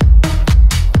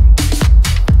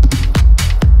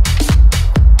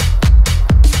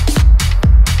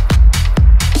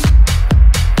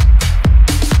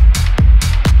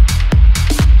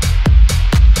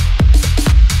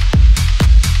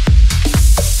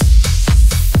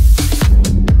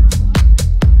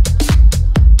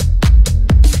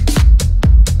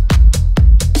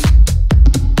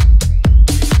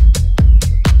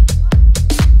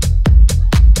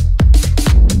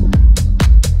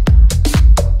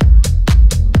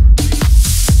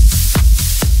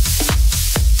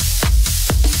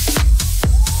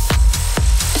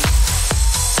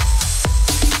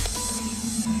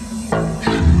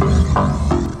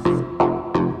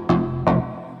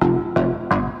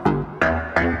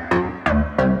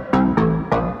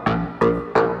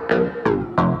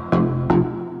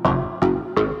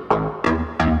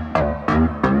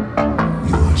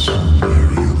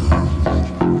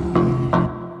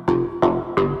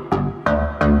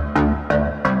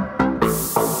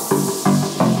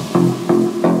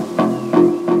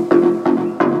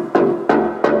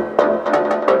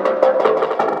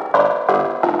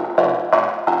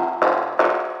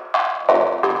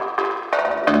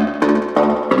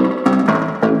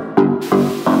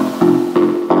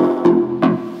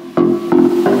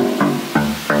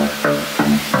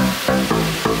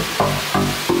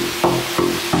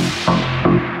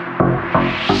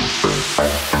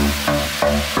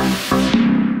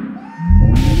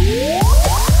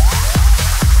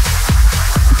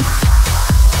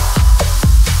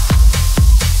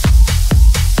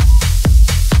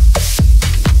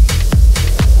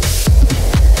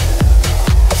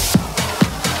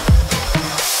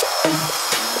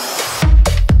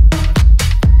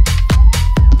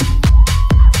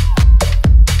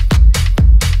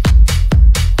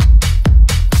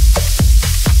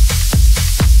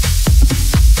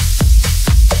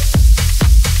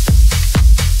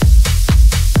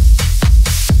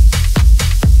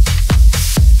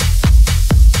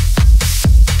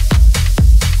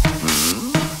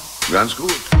 Ganz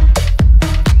gut.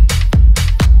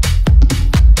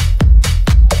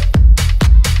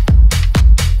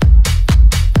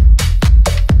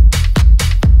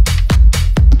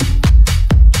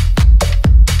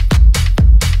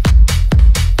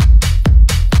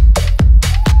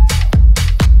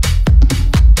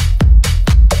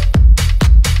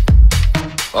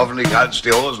 Hoffentlich halten's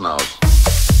die Hosen aus.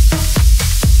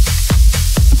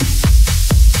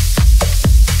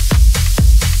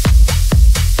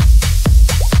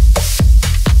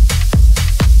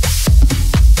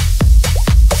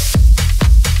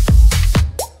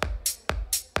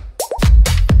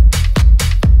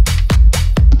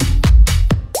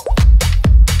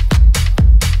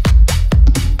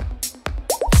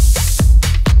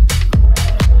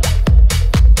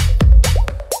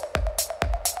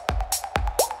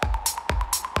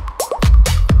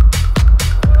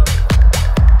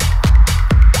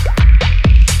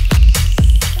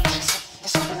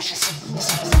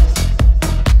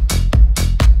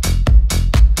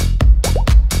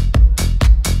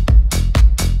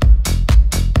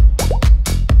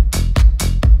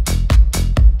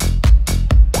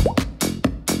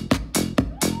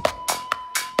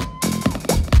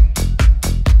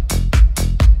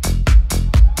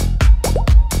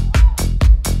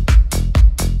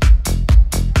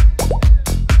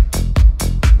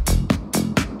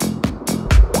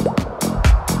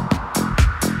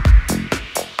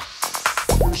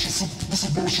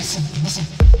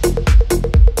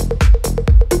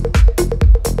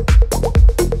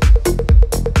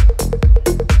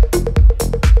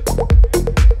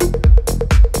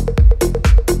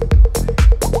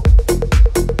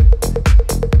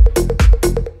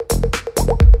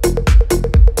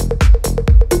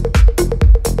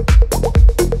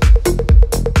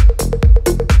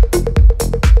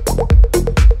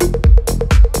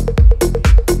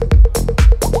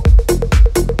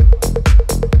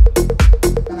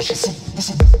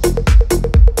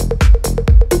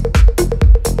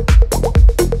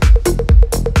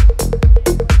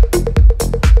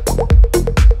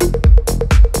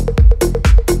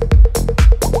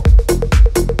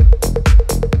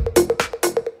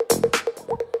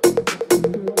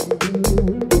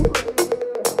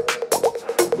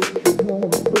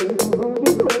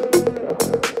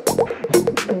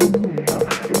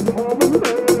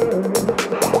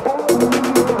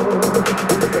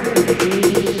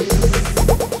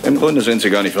 Im Grunde sind sie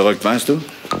gar nicht verrückt, weißt du?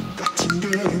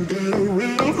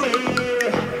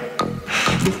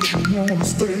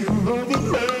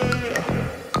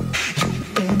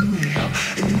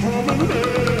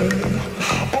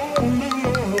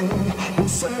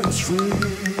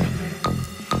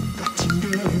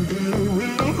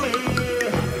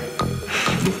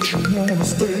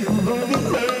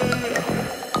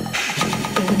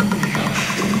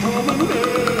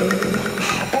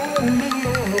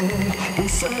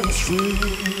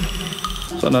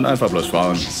 Sondern einfach bloß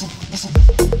Frauen.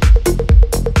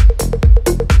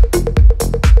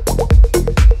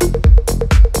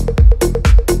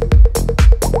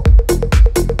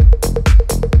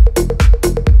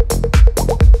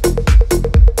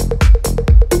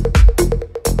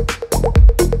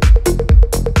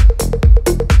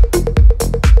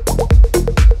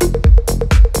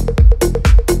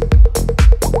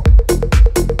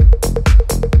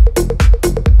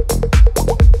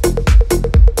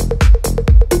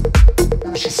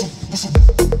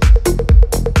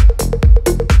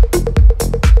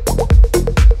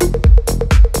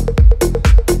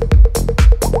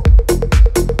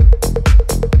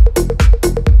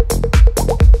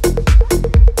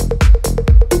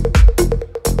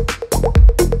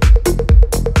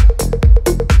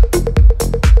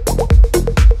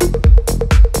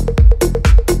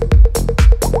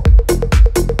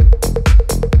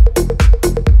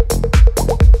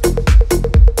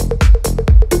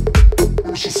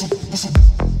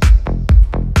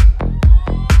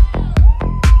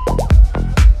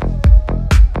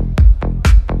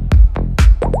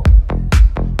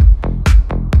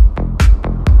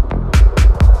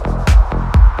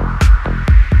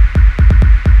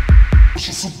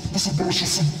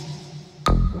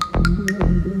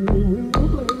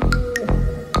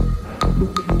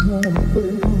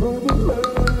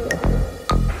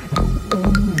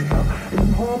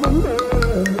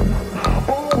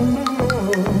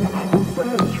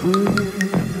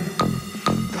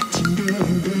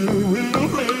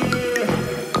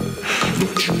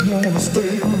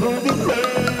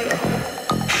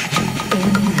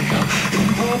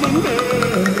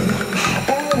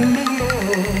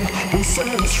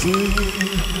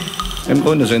 Im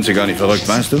Grunde sind sie gar nicht verrückt,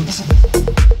 meinst du?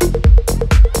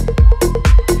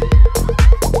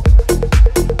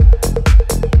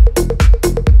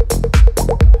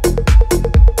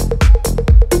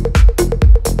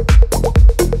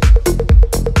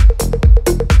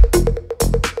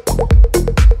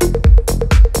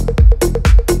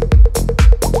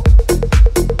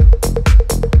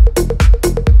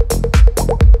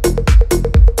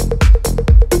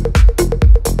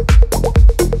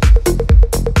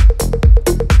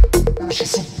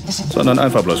 Sondern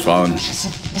einfach bloß Frauen.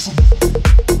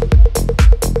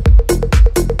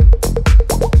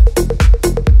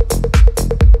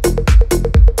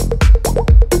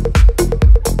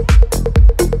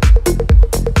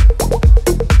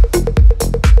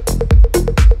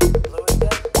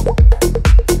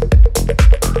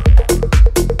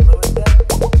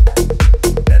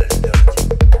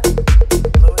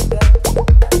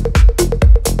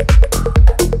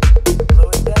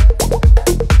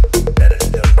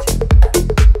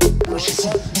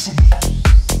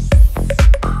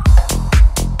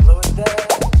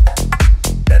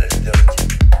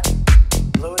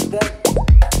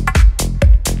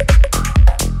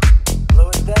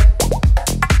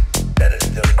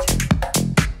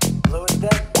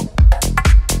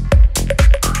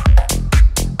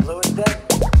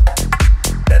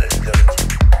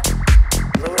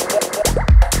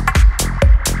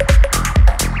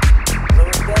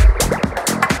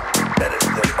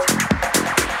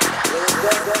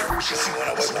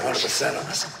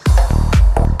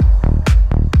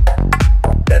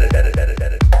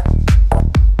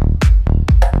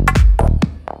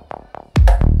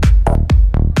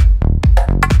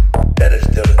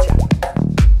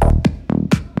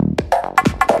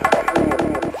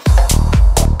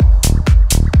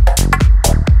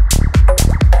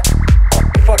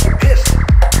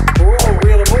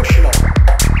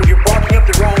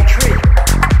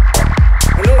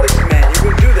 I know this man, he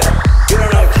wouldn't do that. You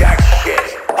don't know jack shit.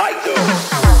 I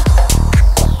do.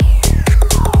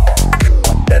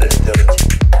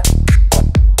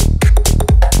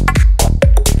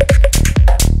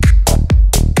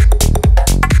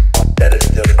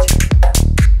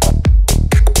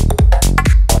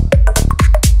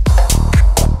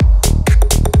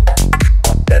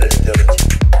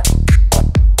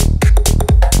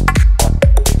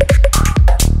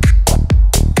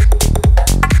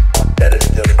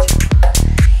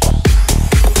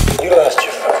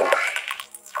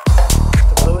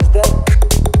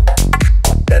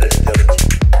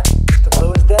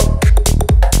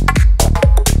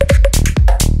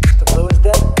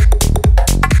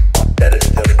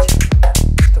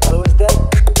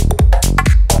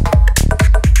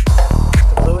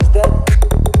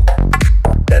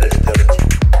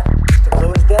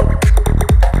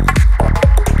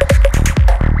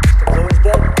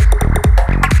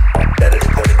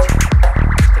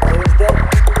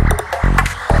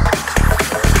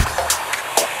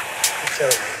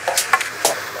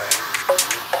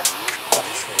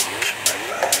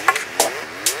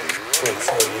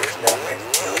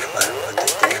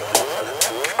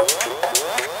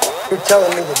 You're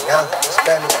telling me that now that this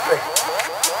man is free,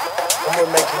 I'm gonna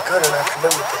make it good and I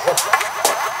commitment to him.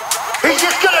 He's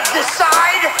just gonna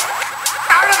decide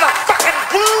out of the fucking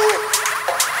blue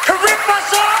to rip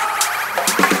us off?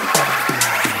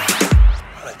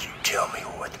 Why don't you tell me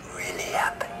what really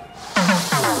happened?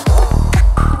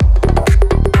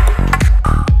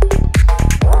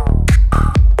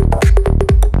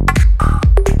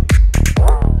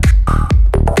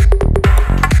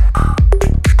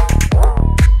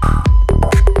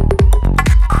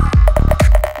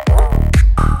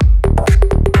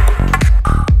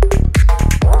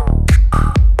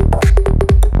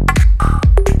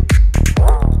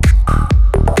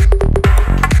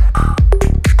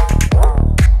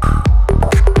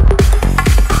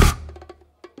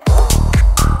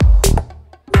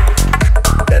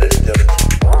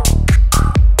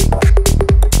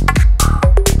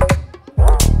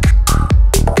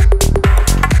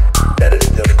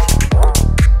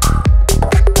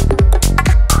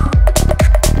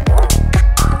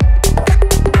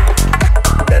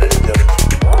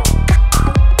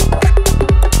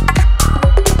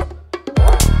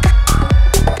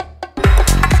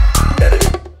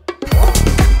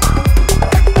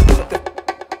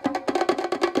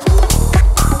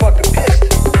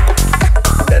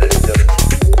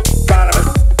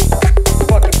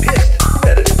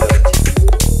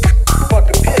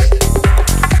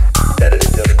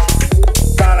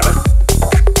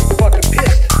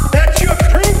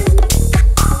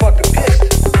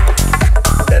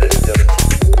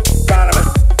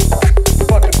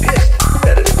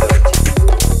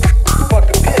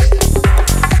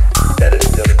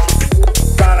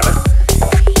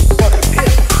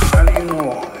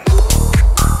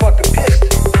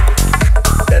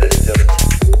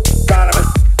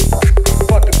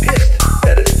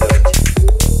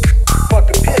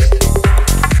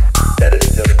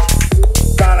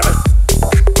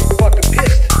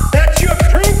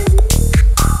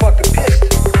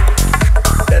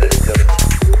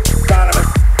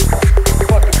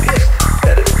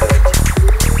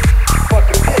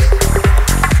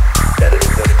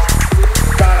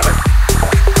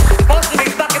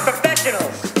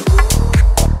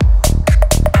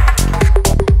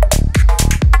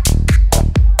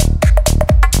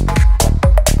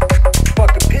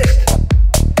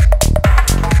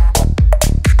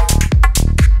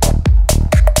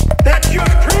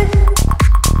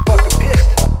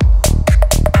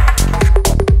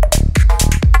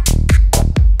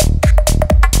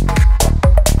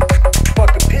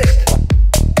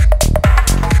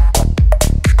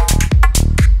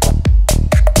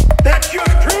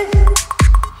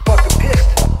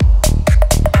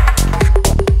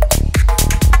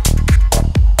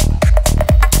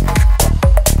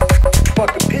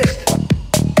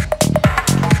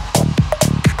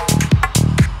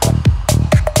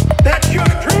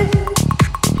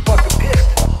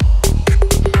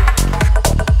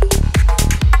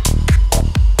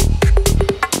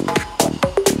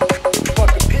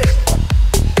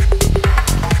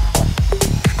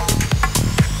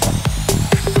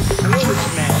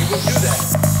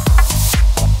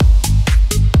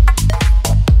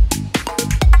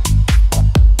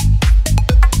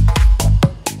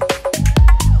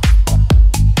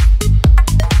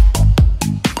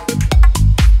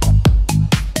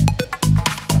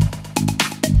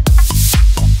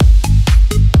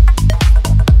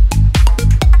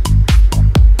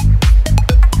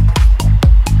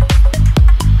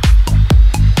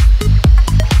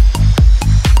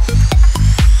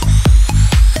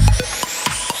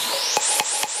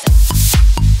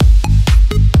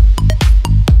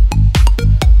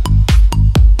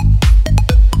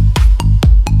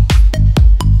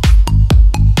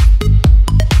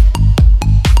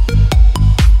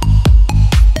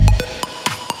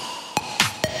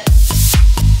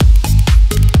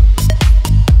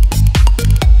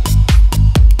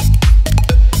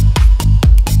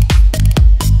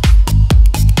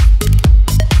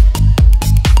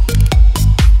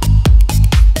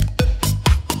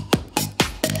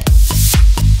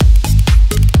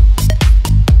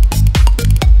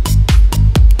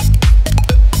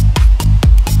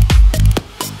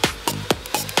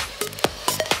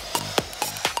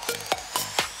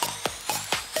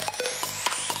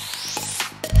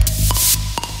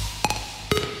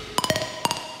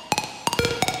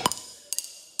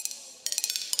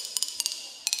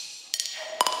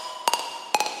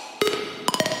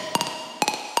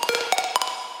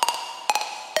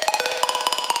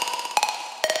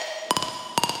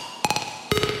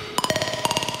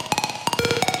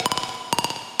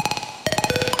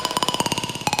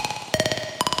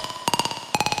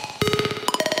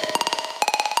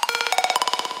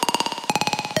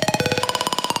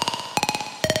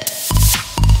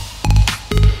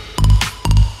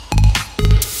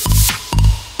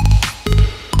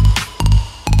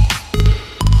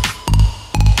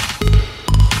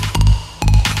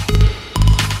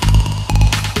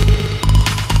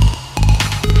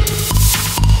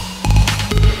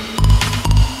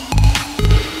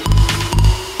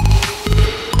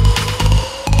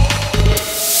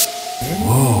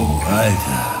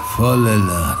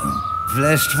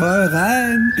 Flasht voll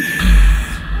rein.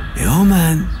 Jo,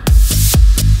 Mann.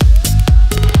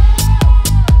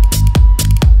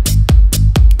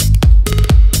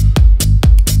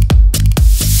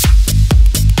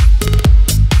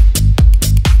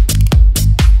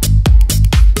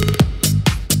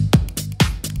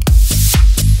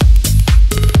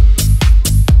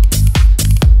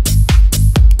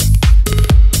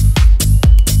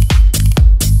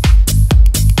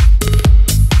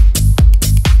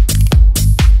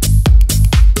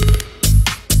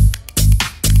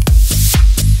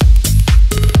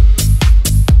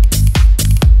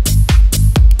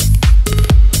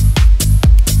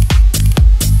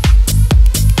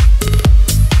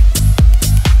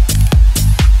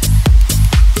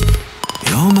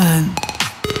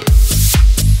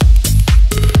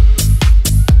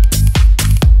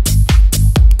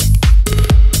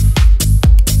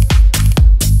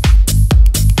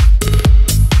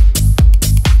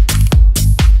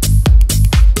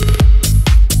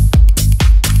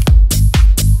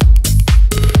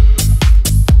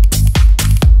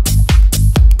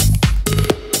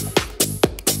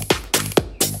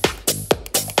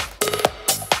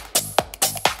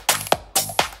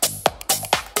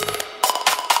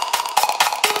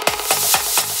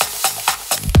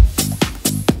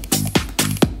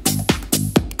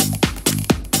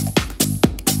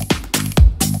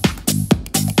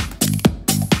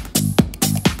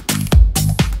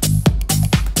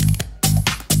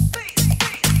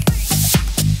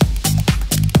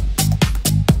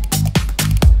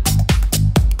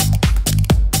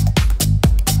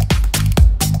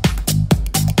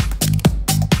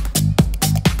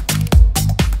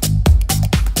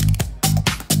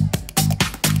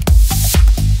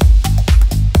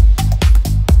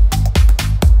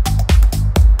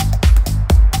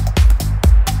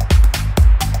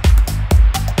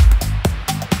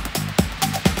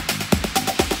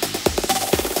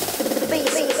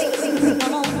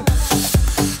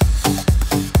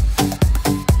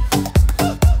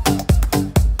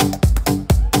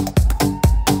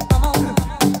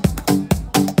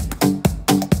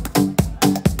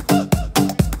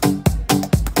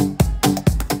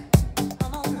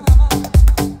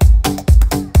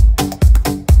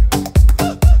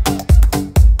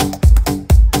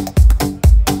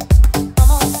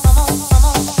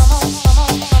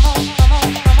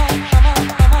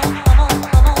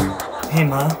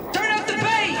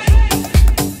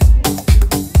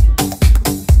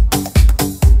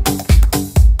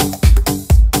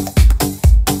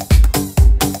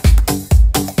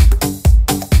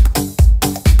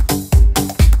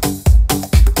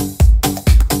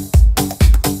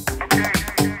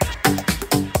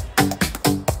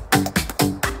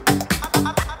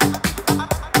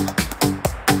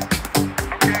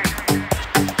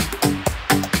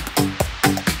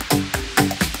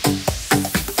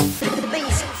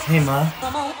 Hey Ma,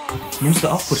 nimmst du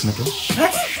auch Putschmittel?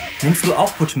 Was? Nimmst du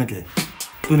auch Putschmittel?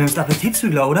 Du nimmst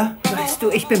Appetitzügler, oder? Weißt du,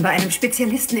 ich bin bei einem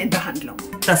Spezialisten in Behandlung.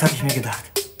 Das hatte ich mir gedacht.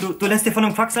 Du lässt dir von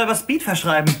einem Quacksalber Speed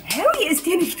verschreiben. Harry, ist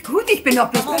dir nicht gut? Ich bin doch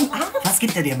bloß beim Arzt. Was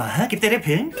gibt er dir mal, hä? Gibt er dir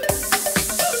Pillen?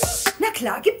 Na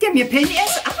klar, gibt er mir Pillen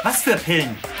erst ab. Was für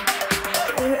Pillen?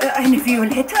 Eine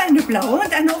violette, eine blaue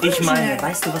und eine orange. Ich meine,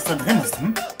 weißt du, was da drin ist,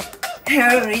 hm?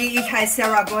 Harry, ich heiße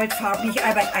Sarah Goldfarb, nicht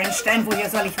Albert Einstein. Woher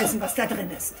soll ich wissen, was da drin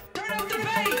ist?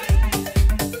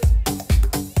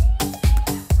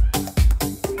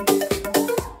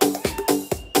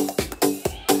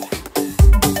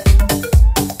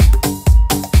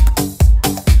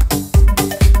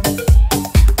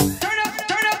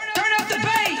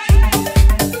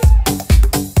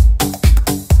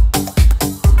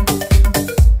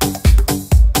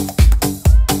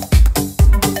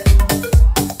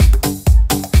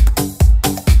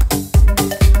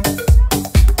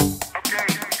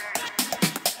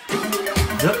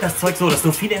 Wirkt das Zeug so, dass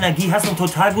du viel Energie hast und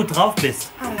total gut drauf bist?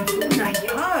 Also,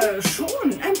 naja,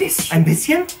 schon. Ein bisschen. Ein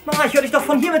bisschen? Mama, ich höre dich doch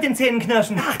von hier mit den Zähnen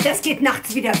knirschen. Ach, das geht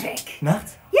nachts wieder weg.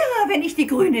 Nachts? Ja, wenn ich die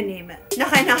grüne nehme.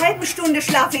 Nach einer halben Stunde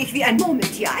schlafe ich wie ein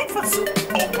Murmeltier. Einfach so.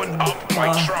 Open up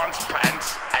my trance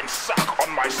pants and suck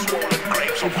on my swollen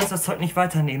grapes. Du kannst das Zeug nicht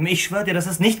weiternehmen. Ich schwöre dir, das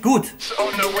ist nicht gut.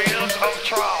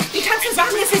 Wie kannst du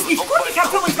sagen, es ist nicht gut? Ich habe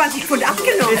 25 Pfund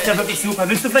abgenommen. Ist ja wirklich super.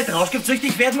 Willst du vielleicht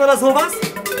rauschgiftsüchtig werden oder sowas?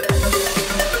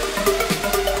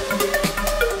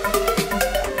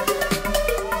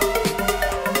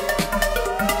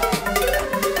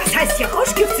 Heißt hier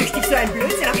rauschgiftsüchtig, so ein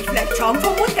Blödsinn? Habe ich vielleicht Schaum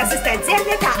vom Mund? Das ist ein sehr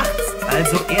netter Arzt.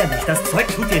 Also ehrlich, das Zeug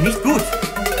tut dir nicht gut.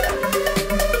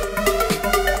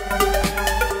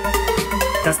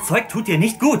 Das Zeug tut dir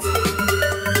nicht gut.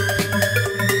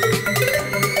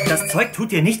 Das Zeug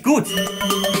tut dir nicht gut.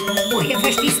 Woher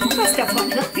verstehst du was davon,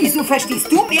 ne? Wieso verstehst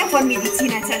du mehr von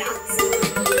Medizin als ein Arzt?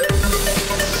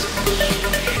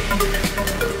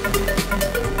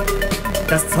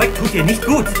 Das Zeug tut dir nicht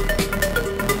gut.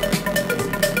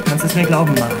 Du kannst es mir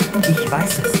glauben, Mara. Ich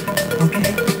weiß es.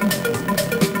 Okay?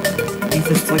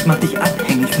 Dieses Zeug macht dich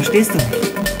abhängig, verstehst du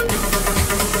nicht?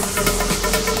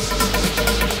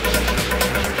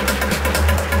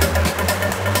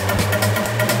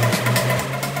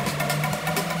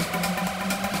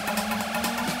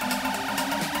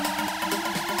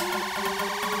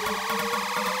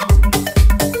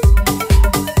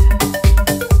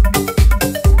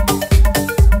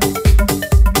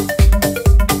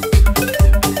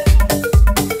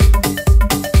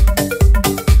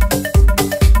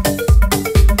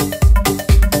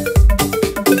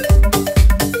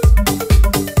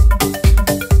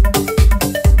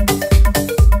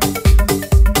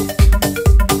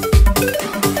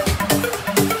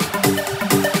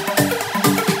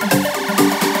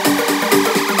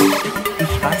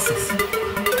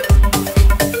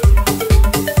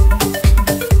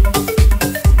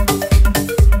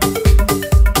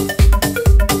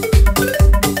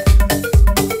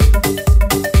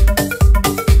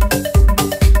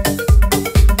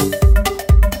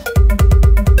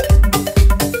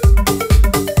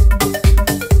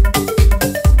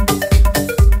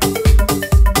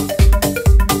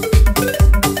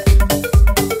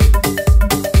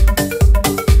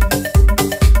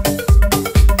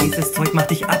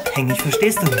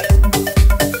 Verstehst du nicht?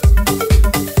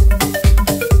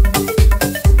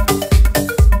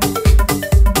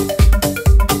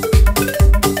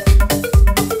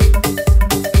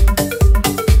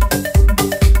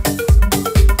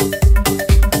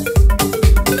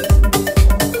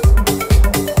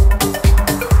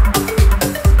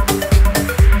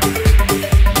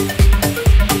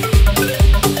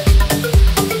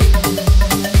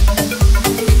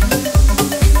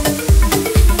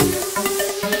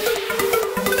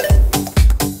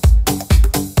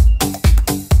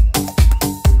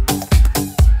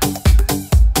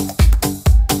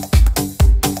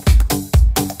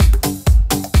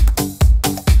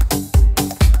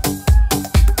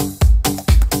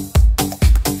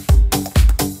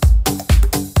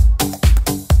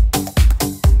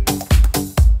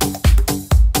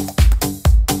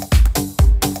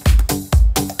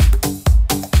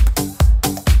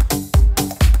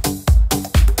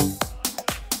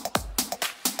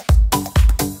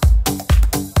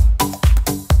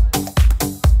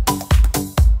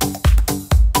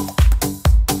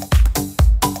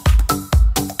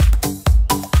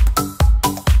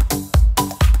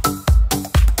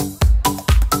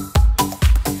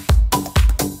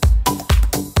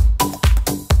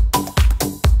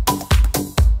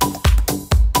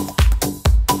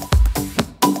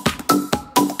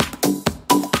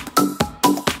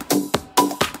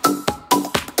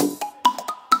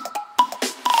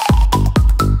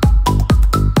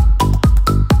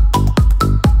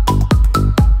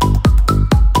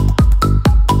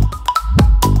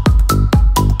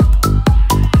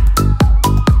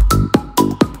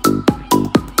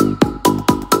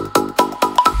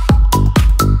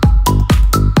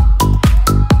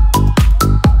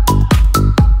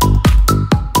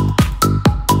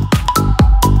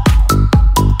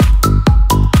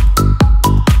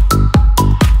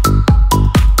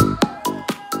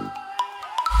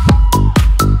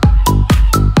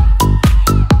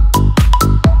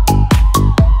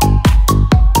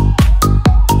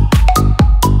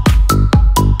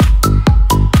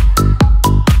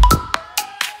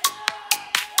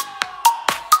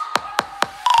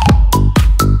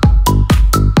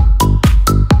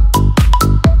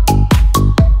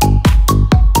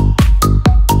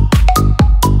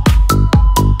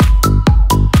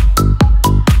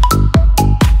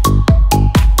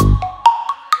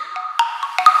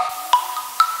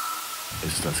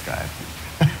 Ist das geil.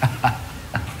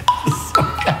 Ist so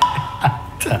geil,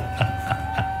 Alter.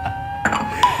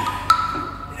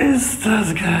 Ist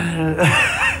das geil.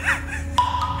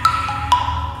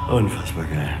 Unfassbar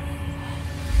geil.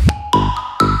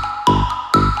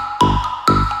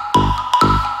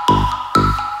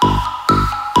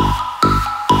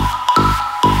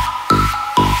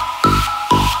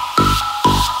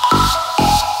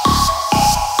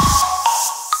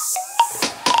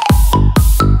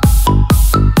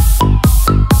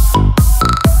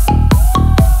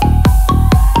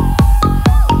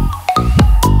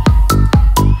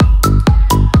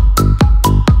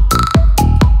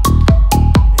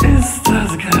 Ist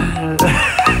das geil.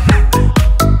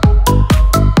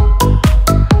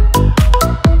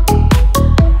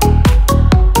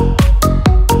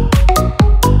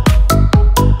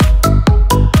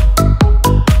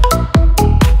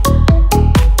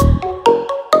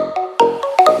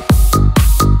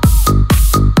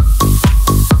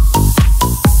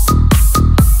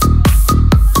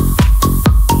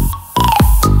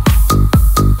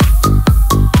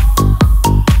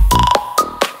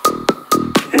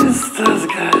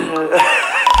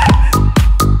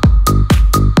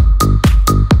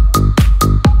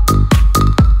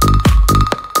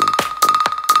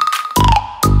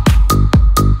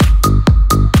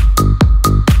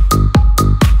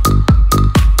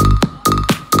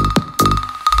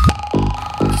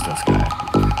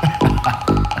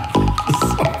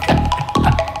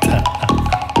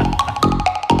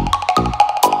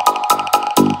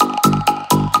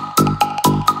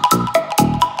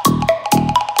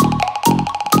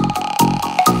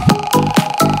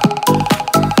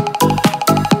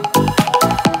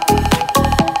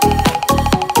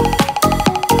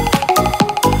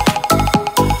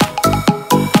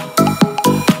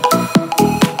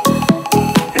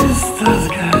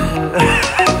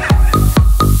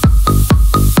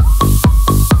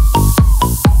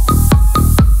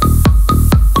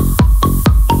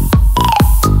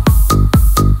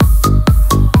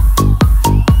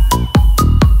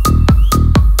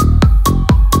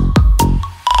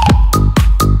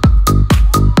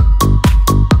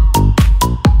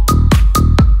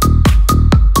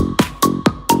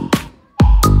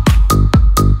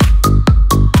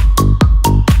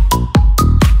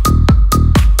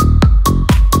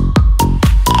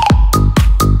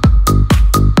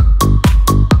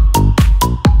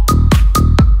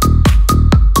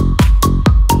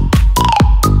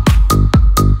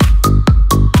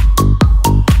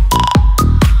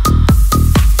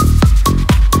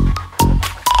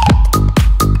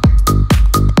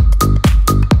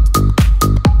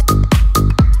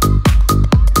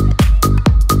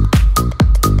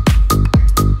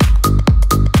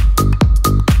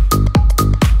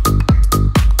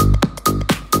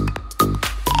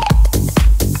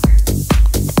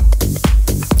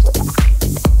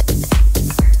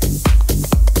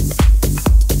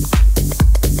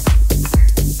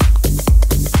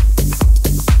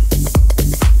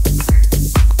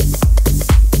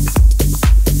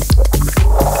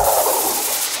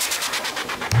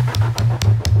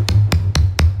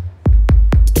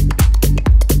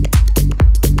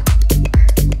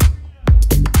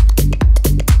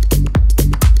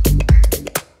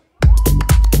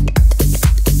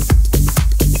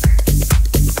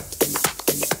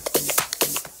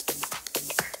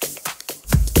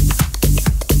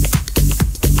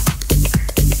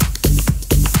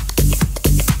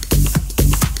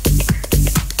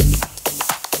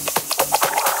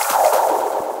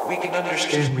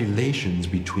 understand relations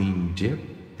between dip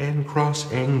and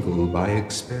cross angle by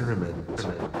experiment.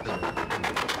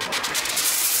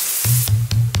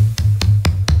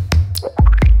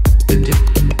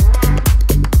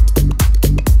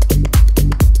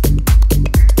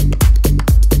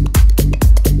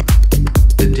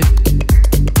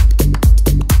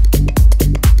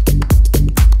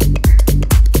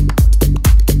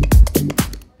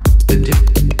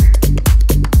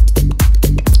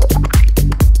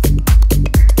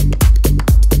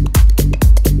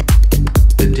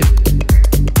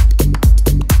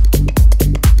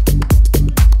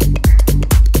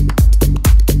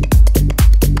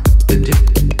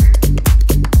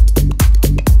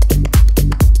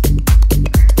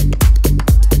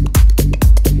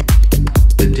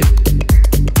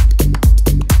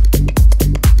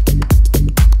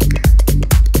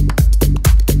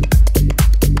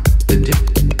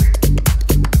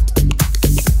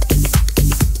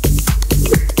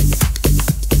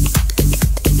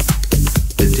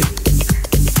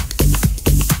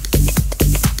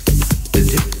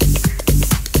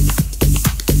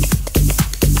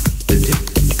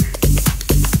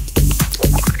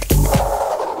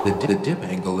 The dip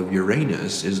angle of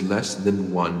Uranus is less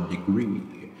than 1 degree.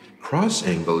 Cross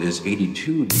angle is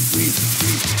 82 degrees.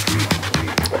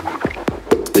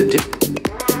 The dip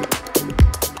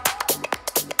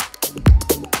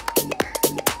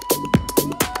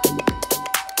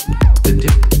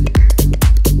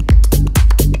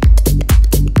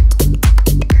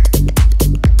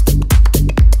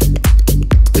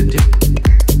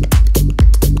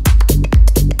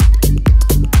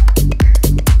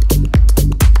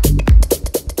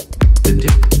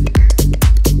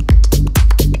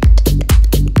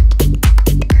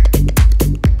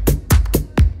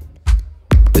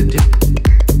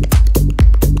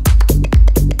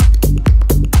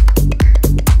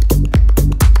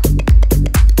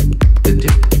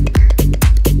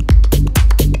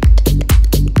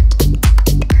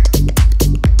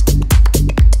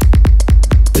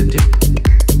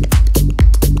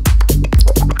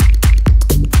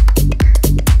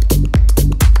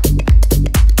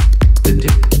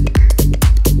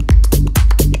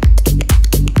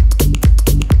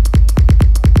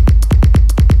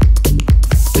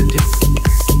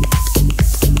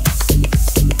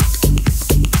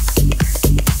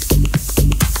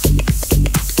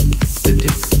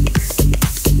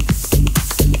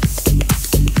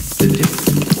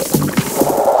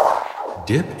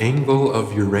angle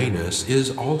of Uranus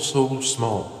is also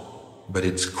small, but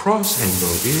its cross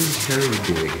angle is very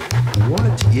big.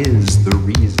 What is the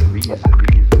reason?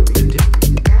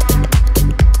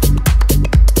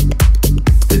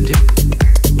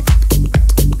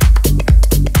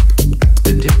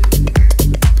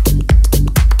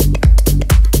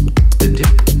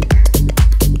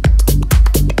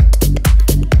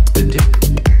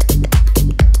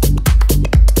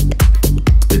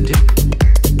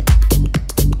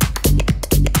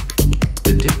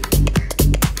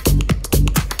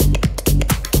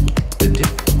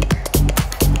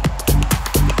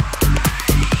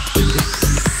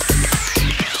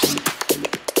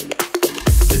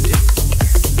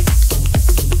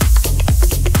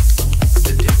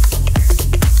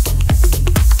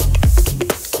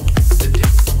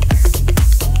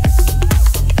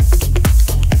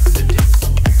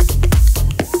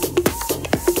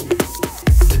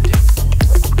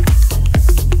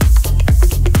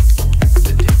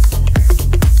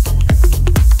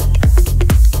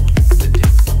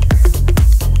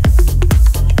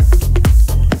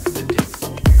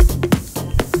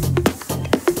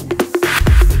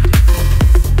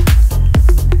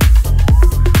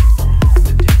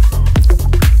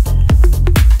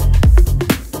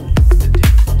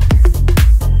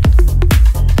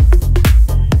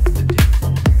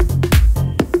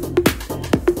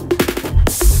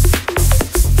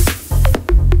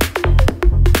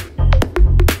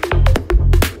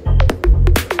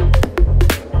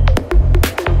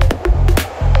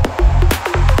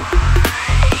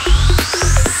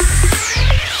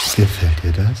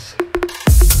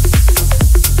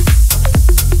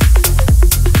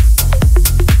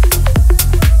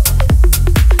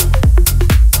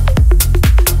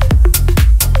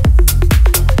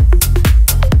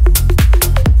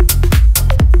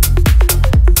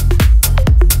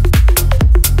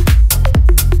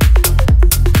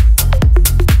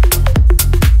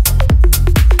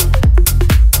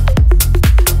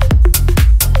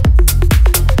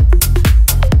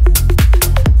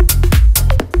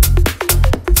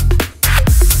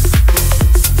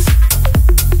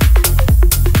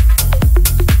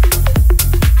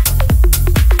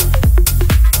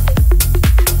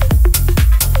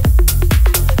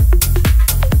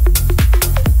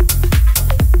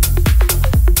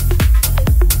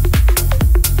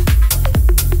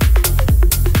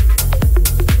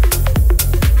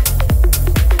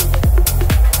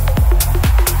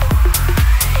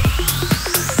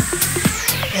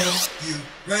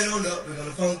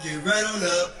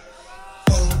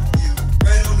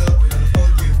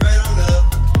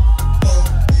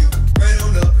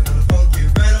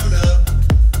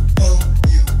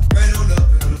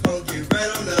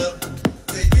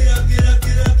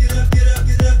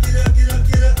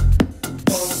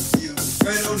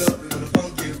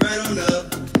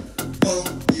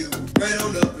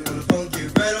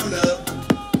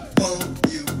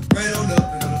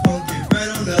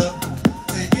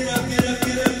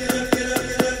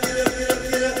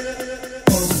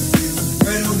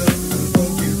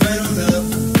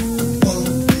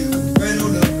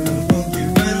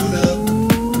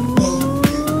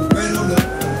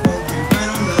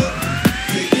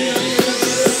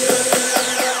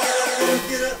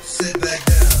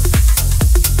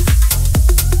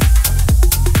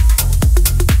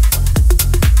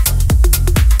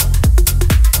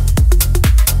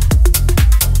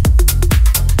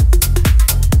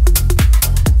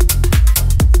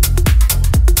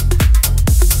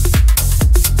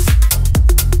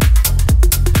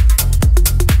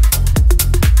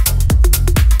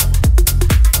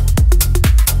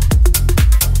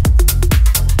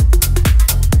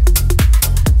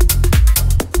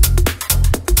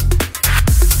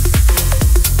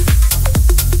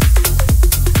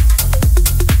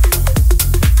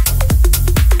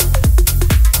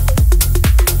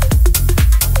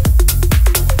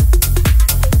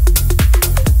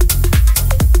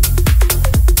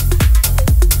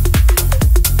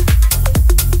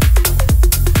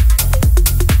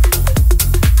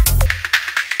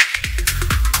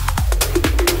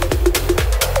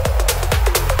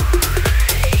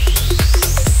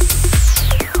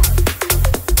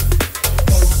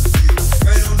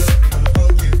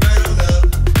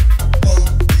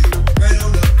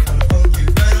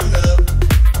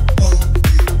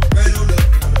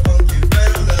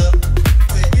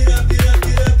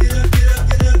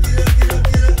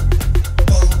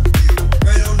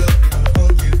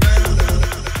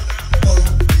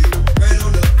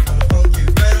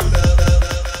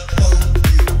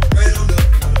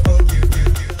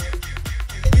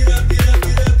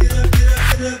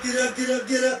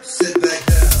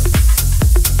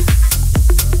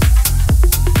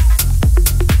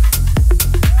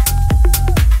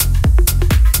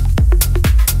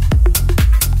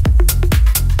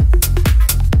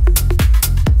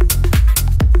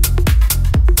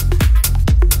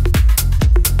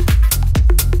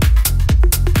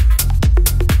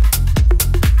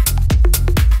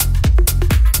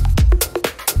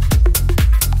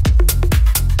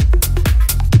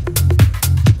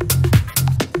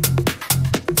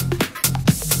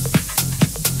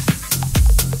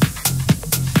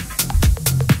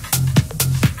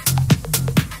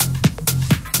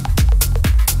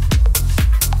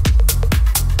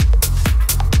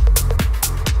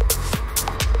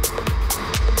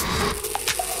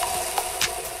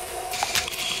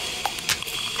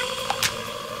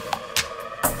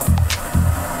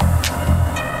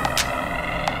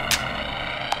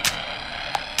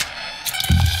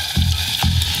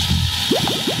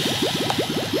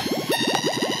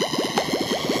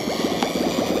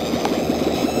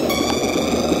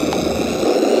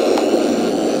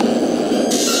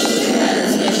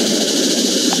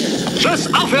 Schluss,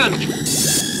 aufhören!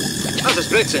 Das ist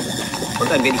Blödsinn.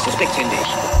 Und ein wenig suspekt, finde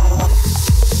ich.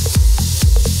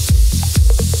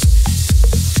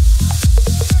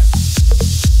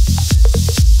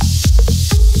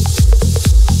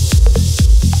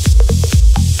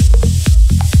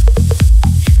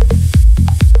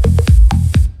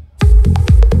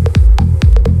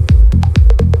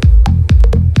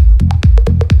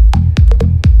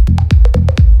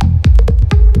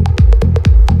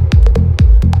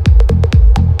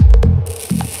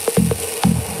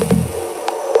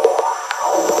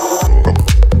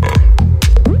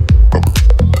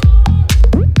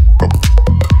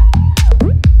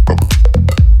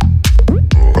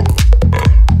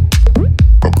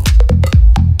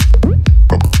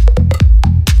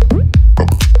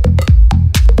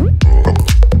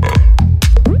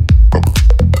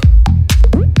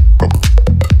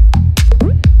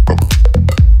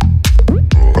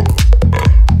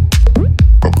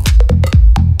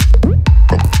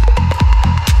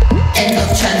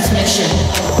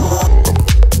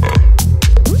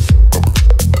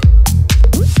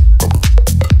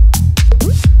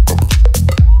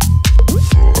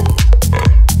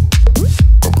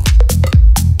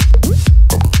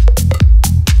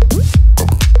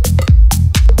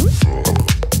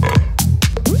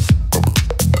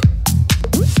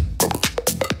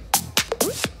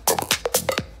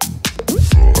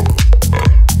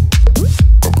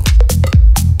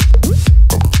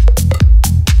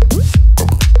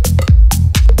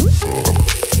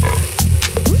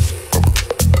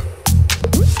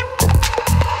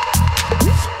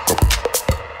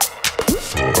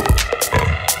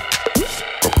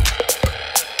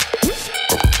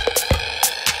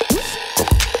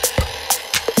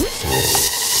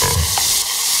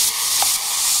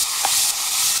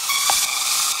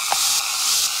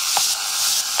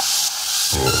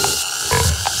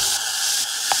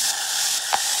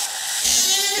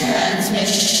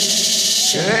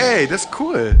 Ey, das ist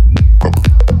cool.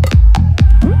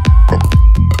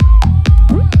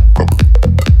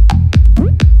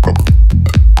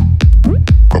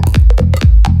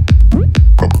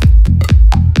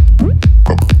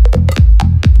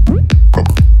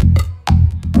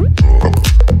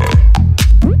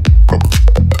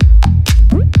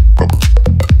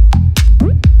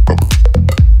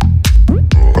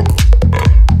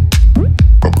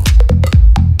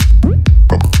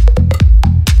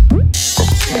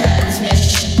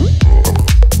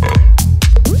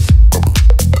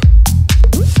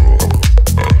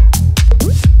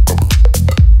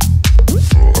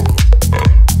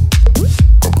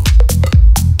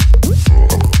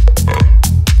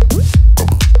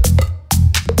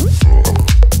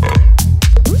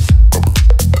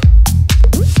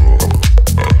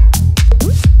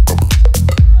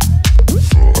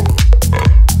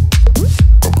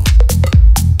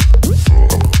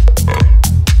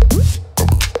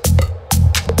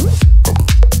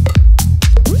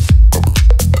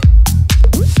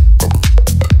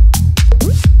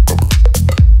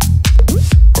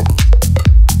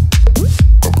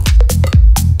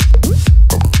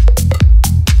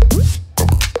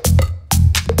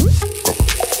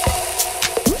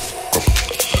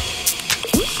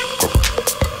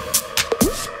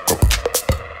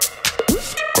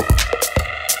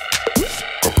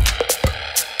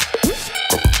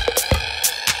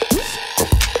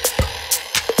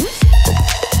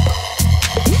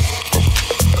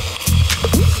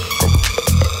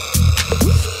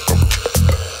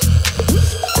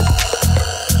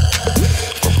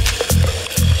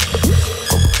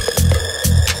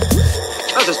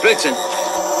 Das ist Blödsinn.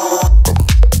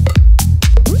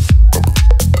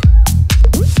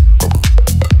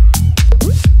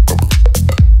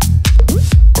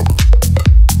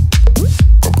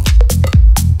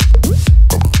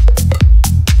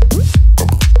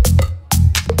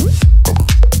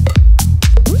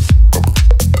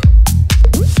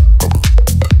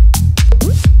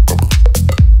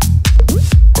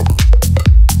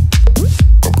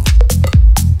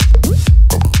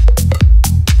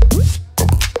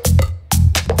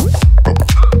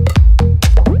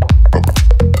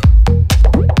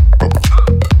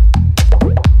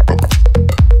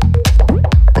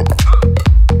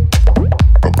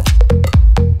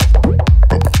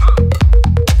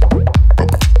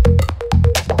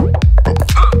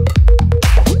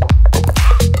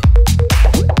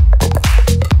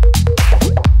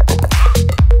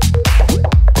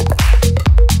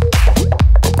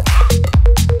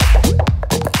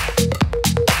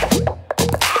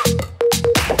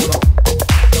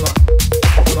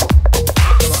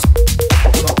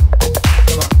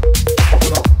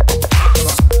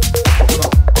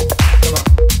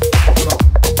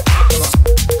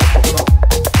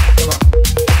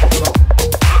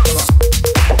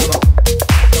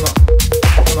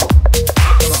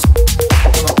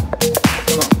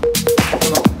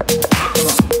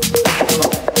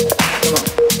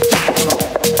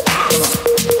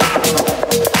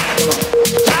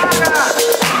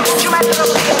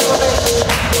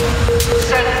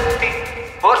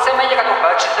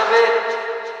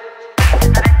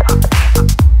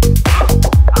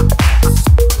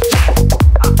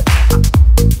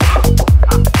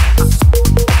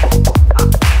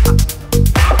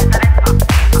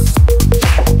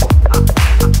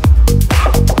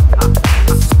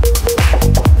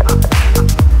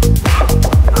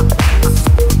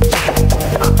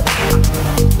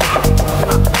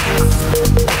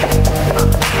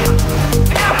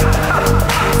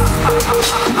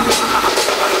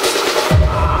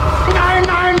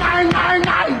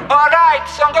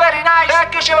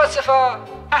 ci posso fare?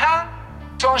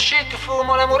 Sono chic,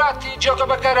 fumo le muratti, gioco a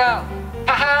baccarà.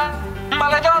 Ma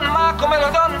le donne, ma come le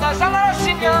donne, sanno la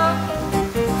signora.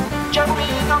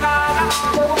 Giammino cara.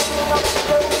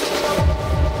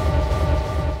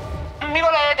 Mi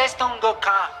volete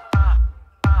stongocca?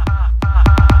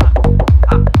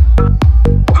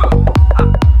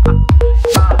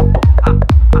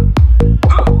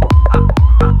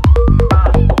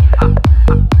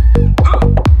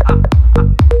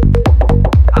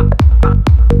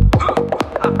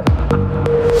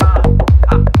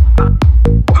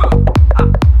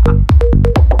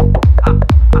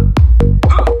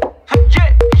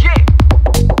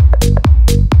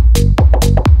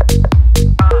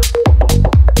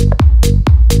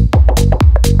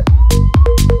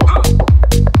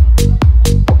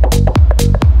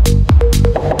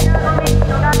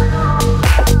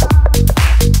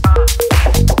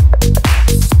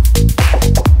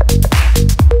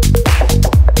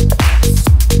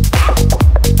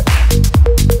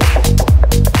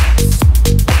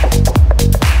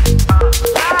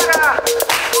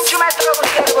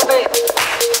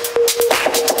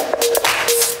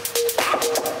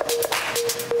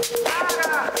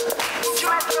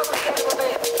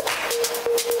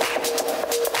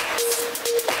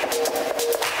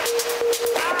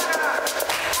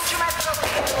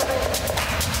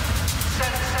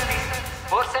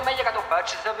 Forse è meglio che tu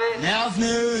faccia sapere. Nerv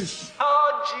nicht!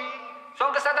 Oggi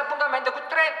sono stato appuntamento con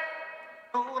 3.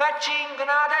 Una 5,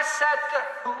 una 7,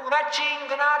 una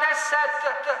 5, una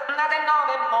 7, una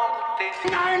 9 morte.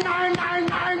 Nein, nein, nein,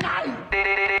 nein, nein!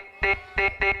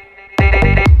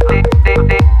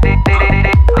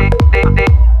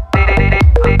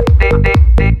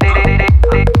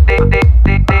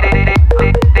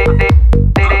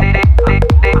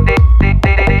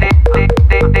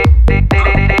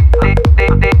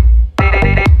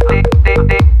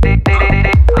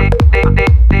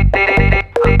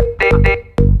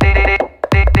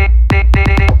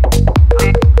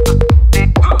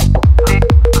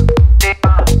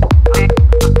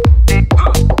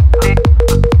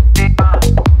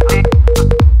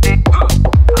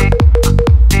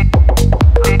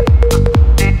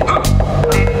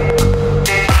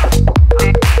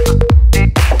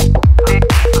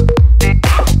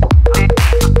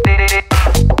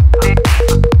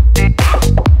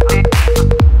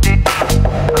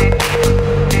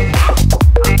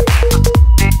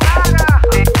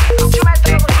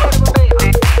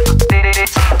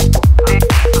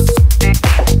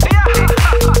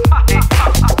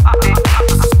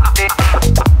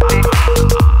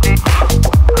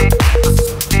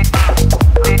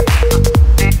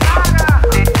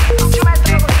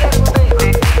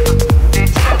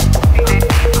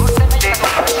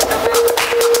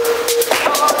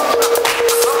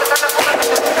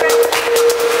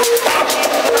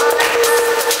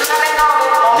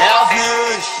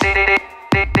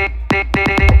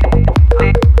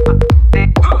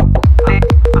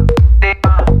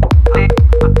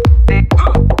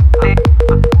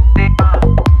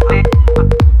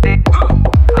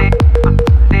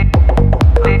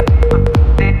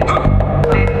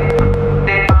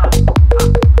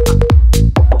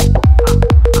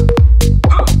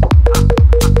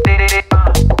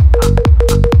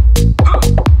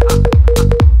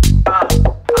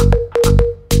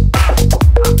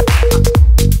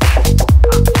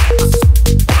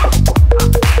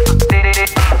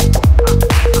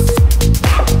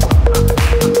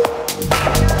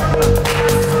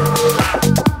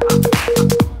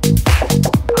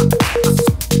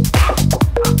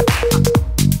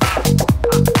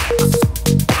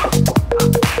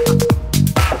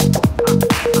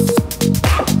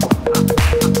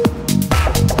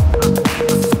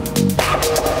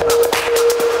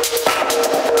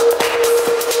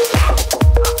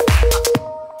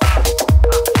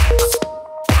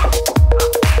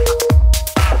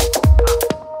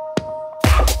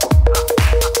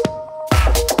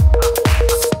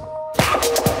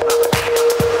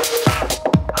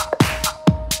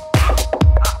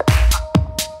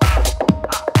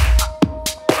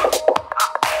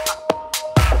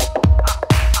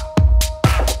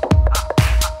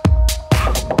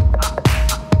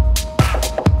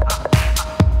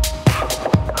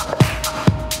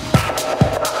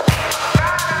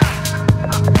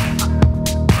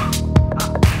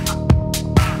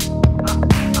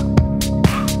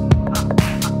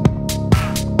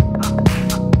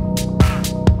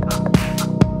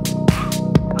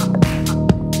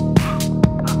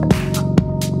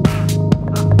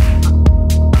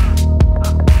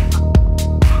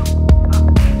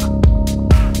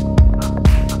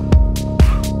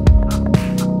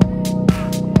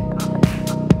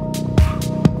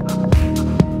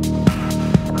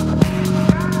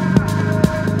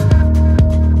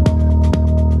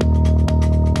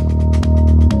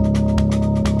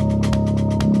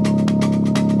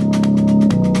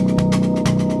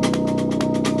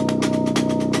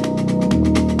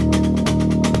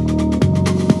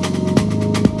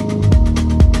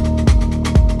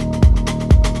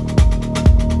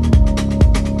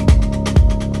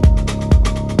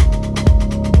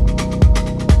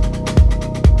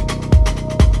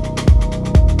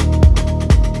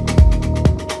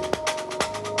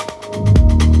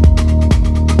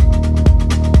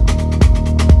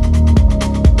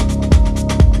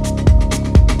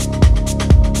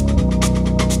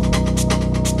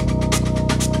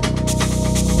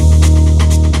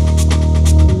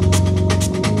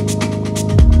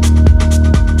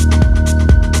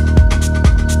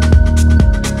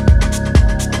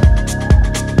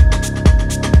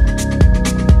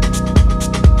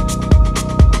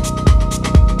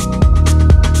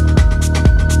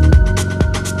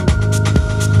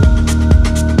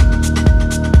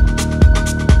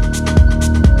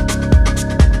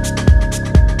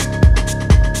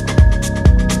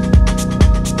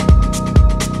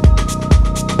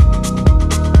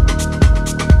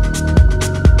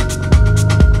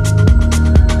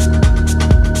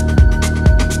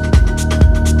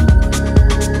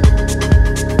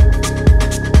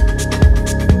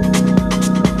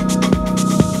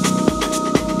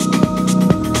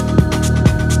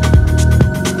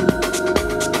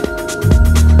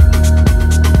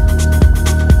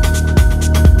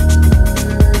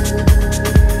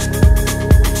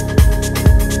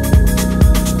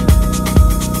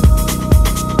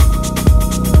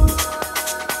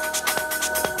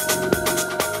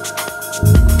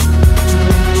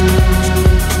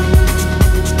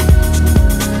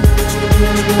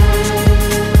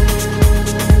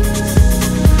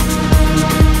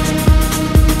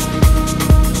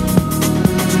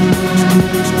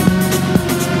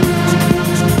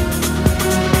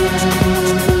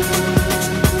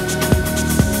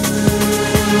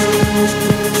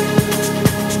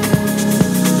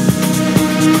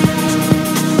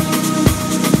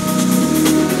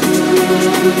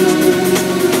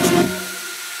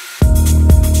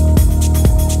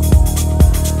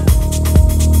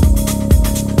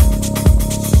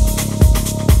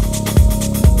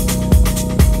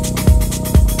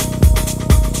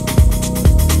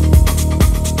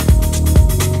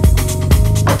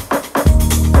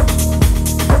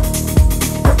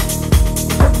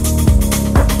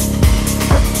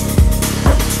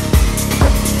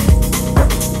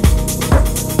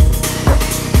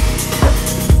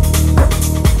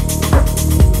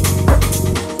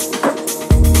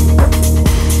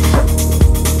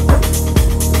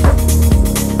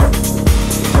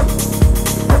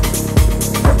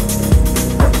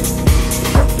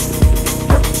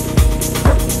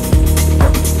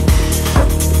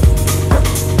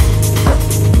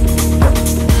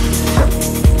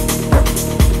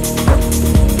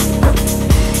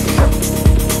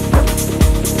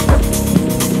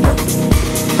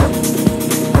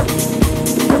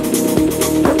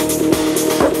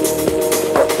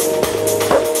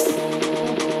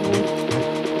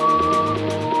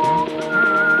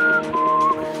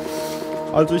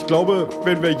 Also ich glaube,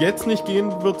 wenn wir jetzt nicht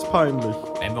gehen, wird's peinlich.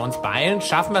 Wenn wir uns beeilen,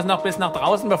 schaffen wir es noch bis nach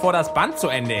draußen, bevor das Band zu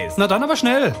Ende ist. Na dann aber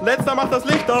schnell. Letzter macht das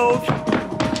Licht aus.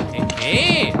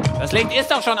 Hey, das Licht ist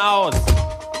doch schon aus.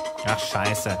 Ach,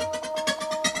 scheiße.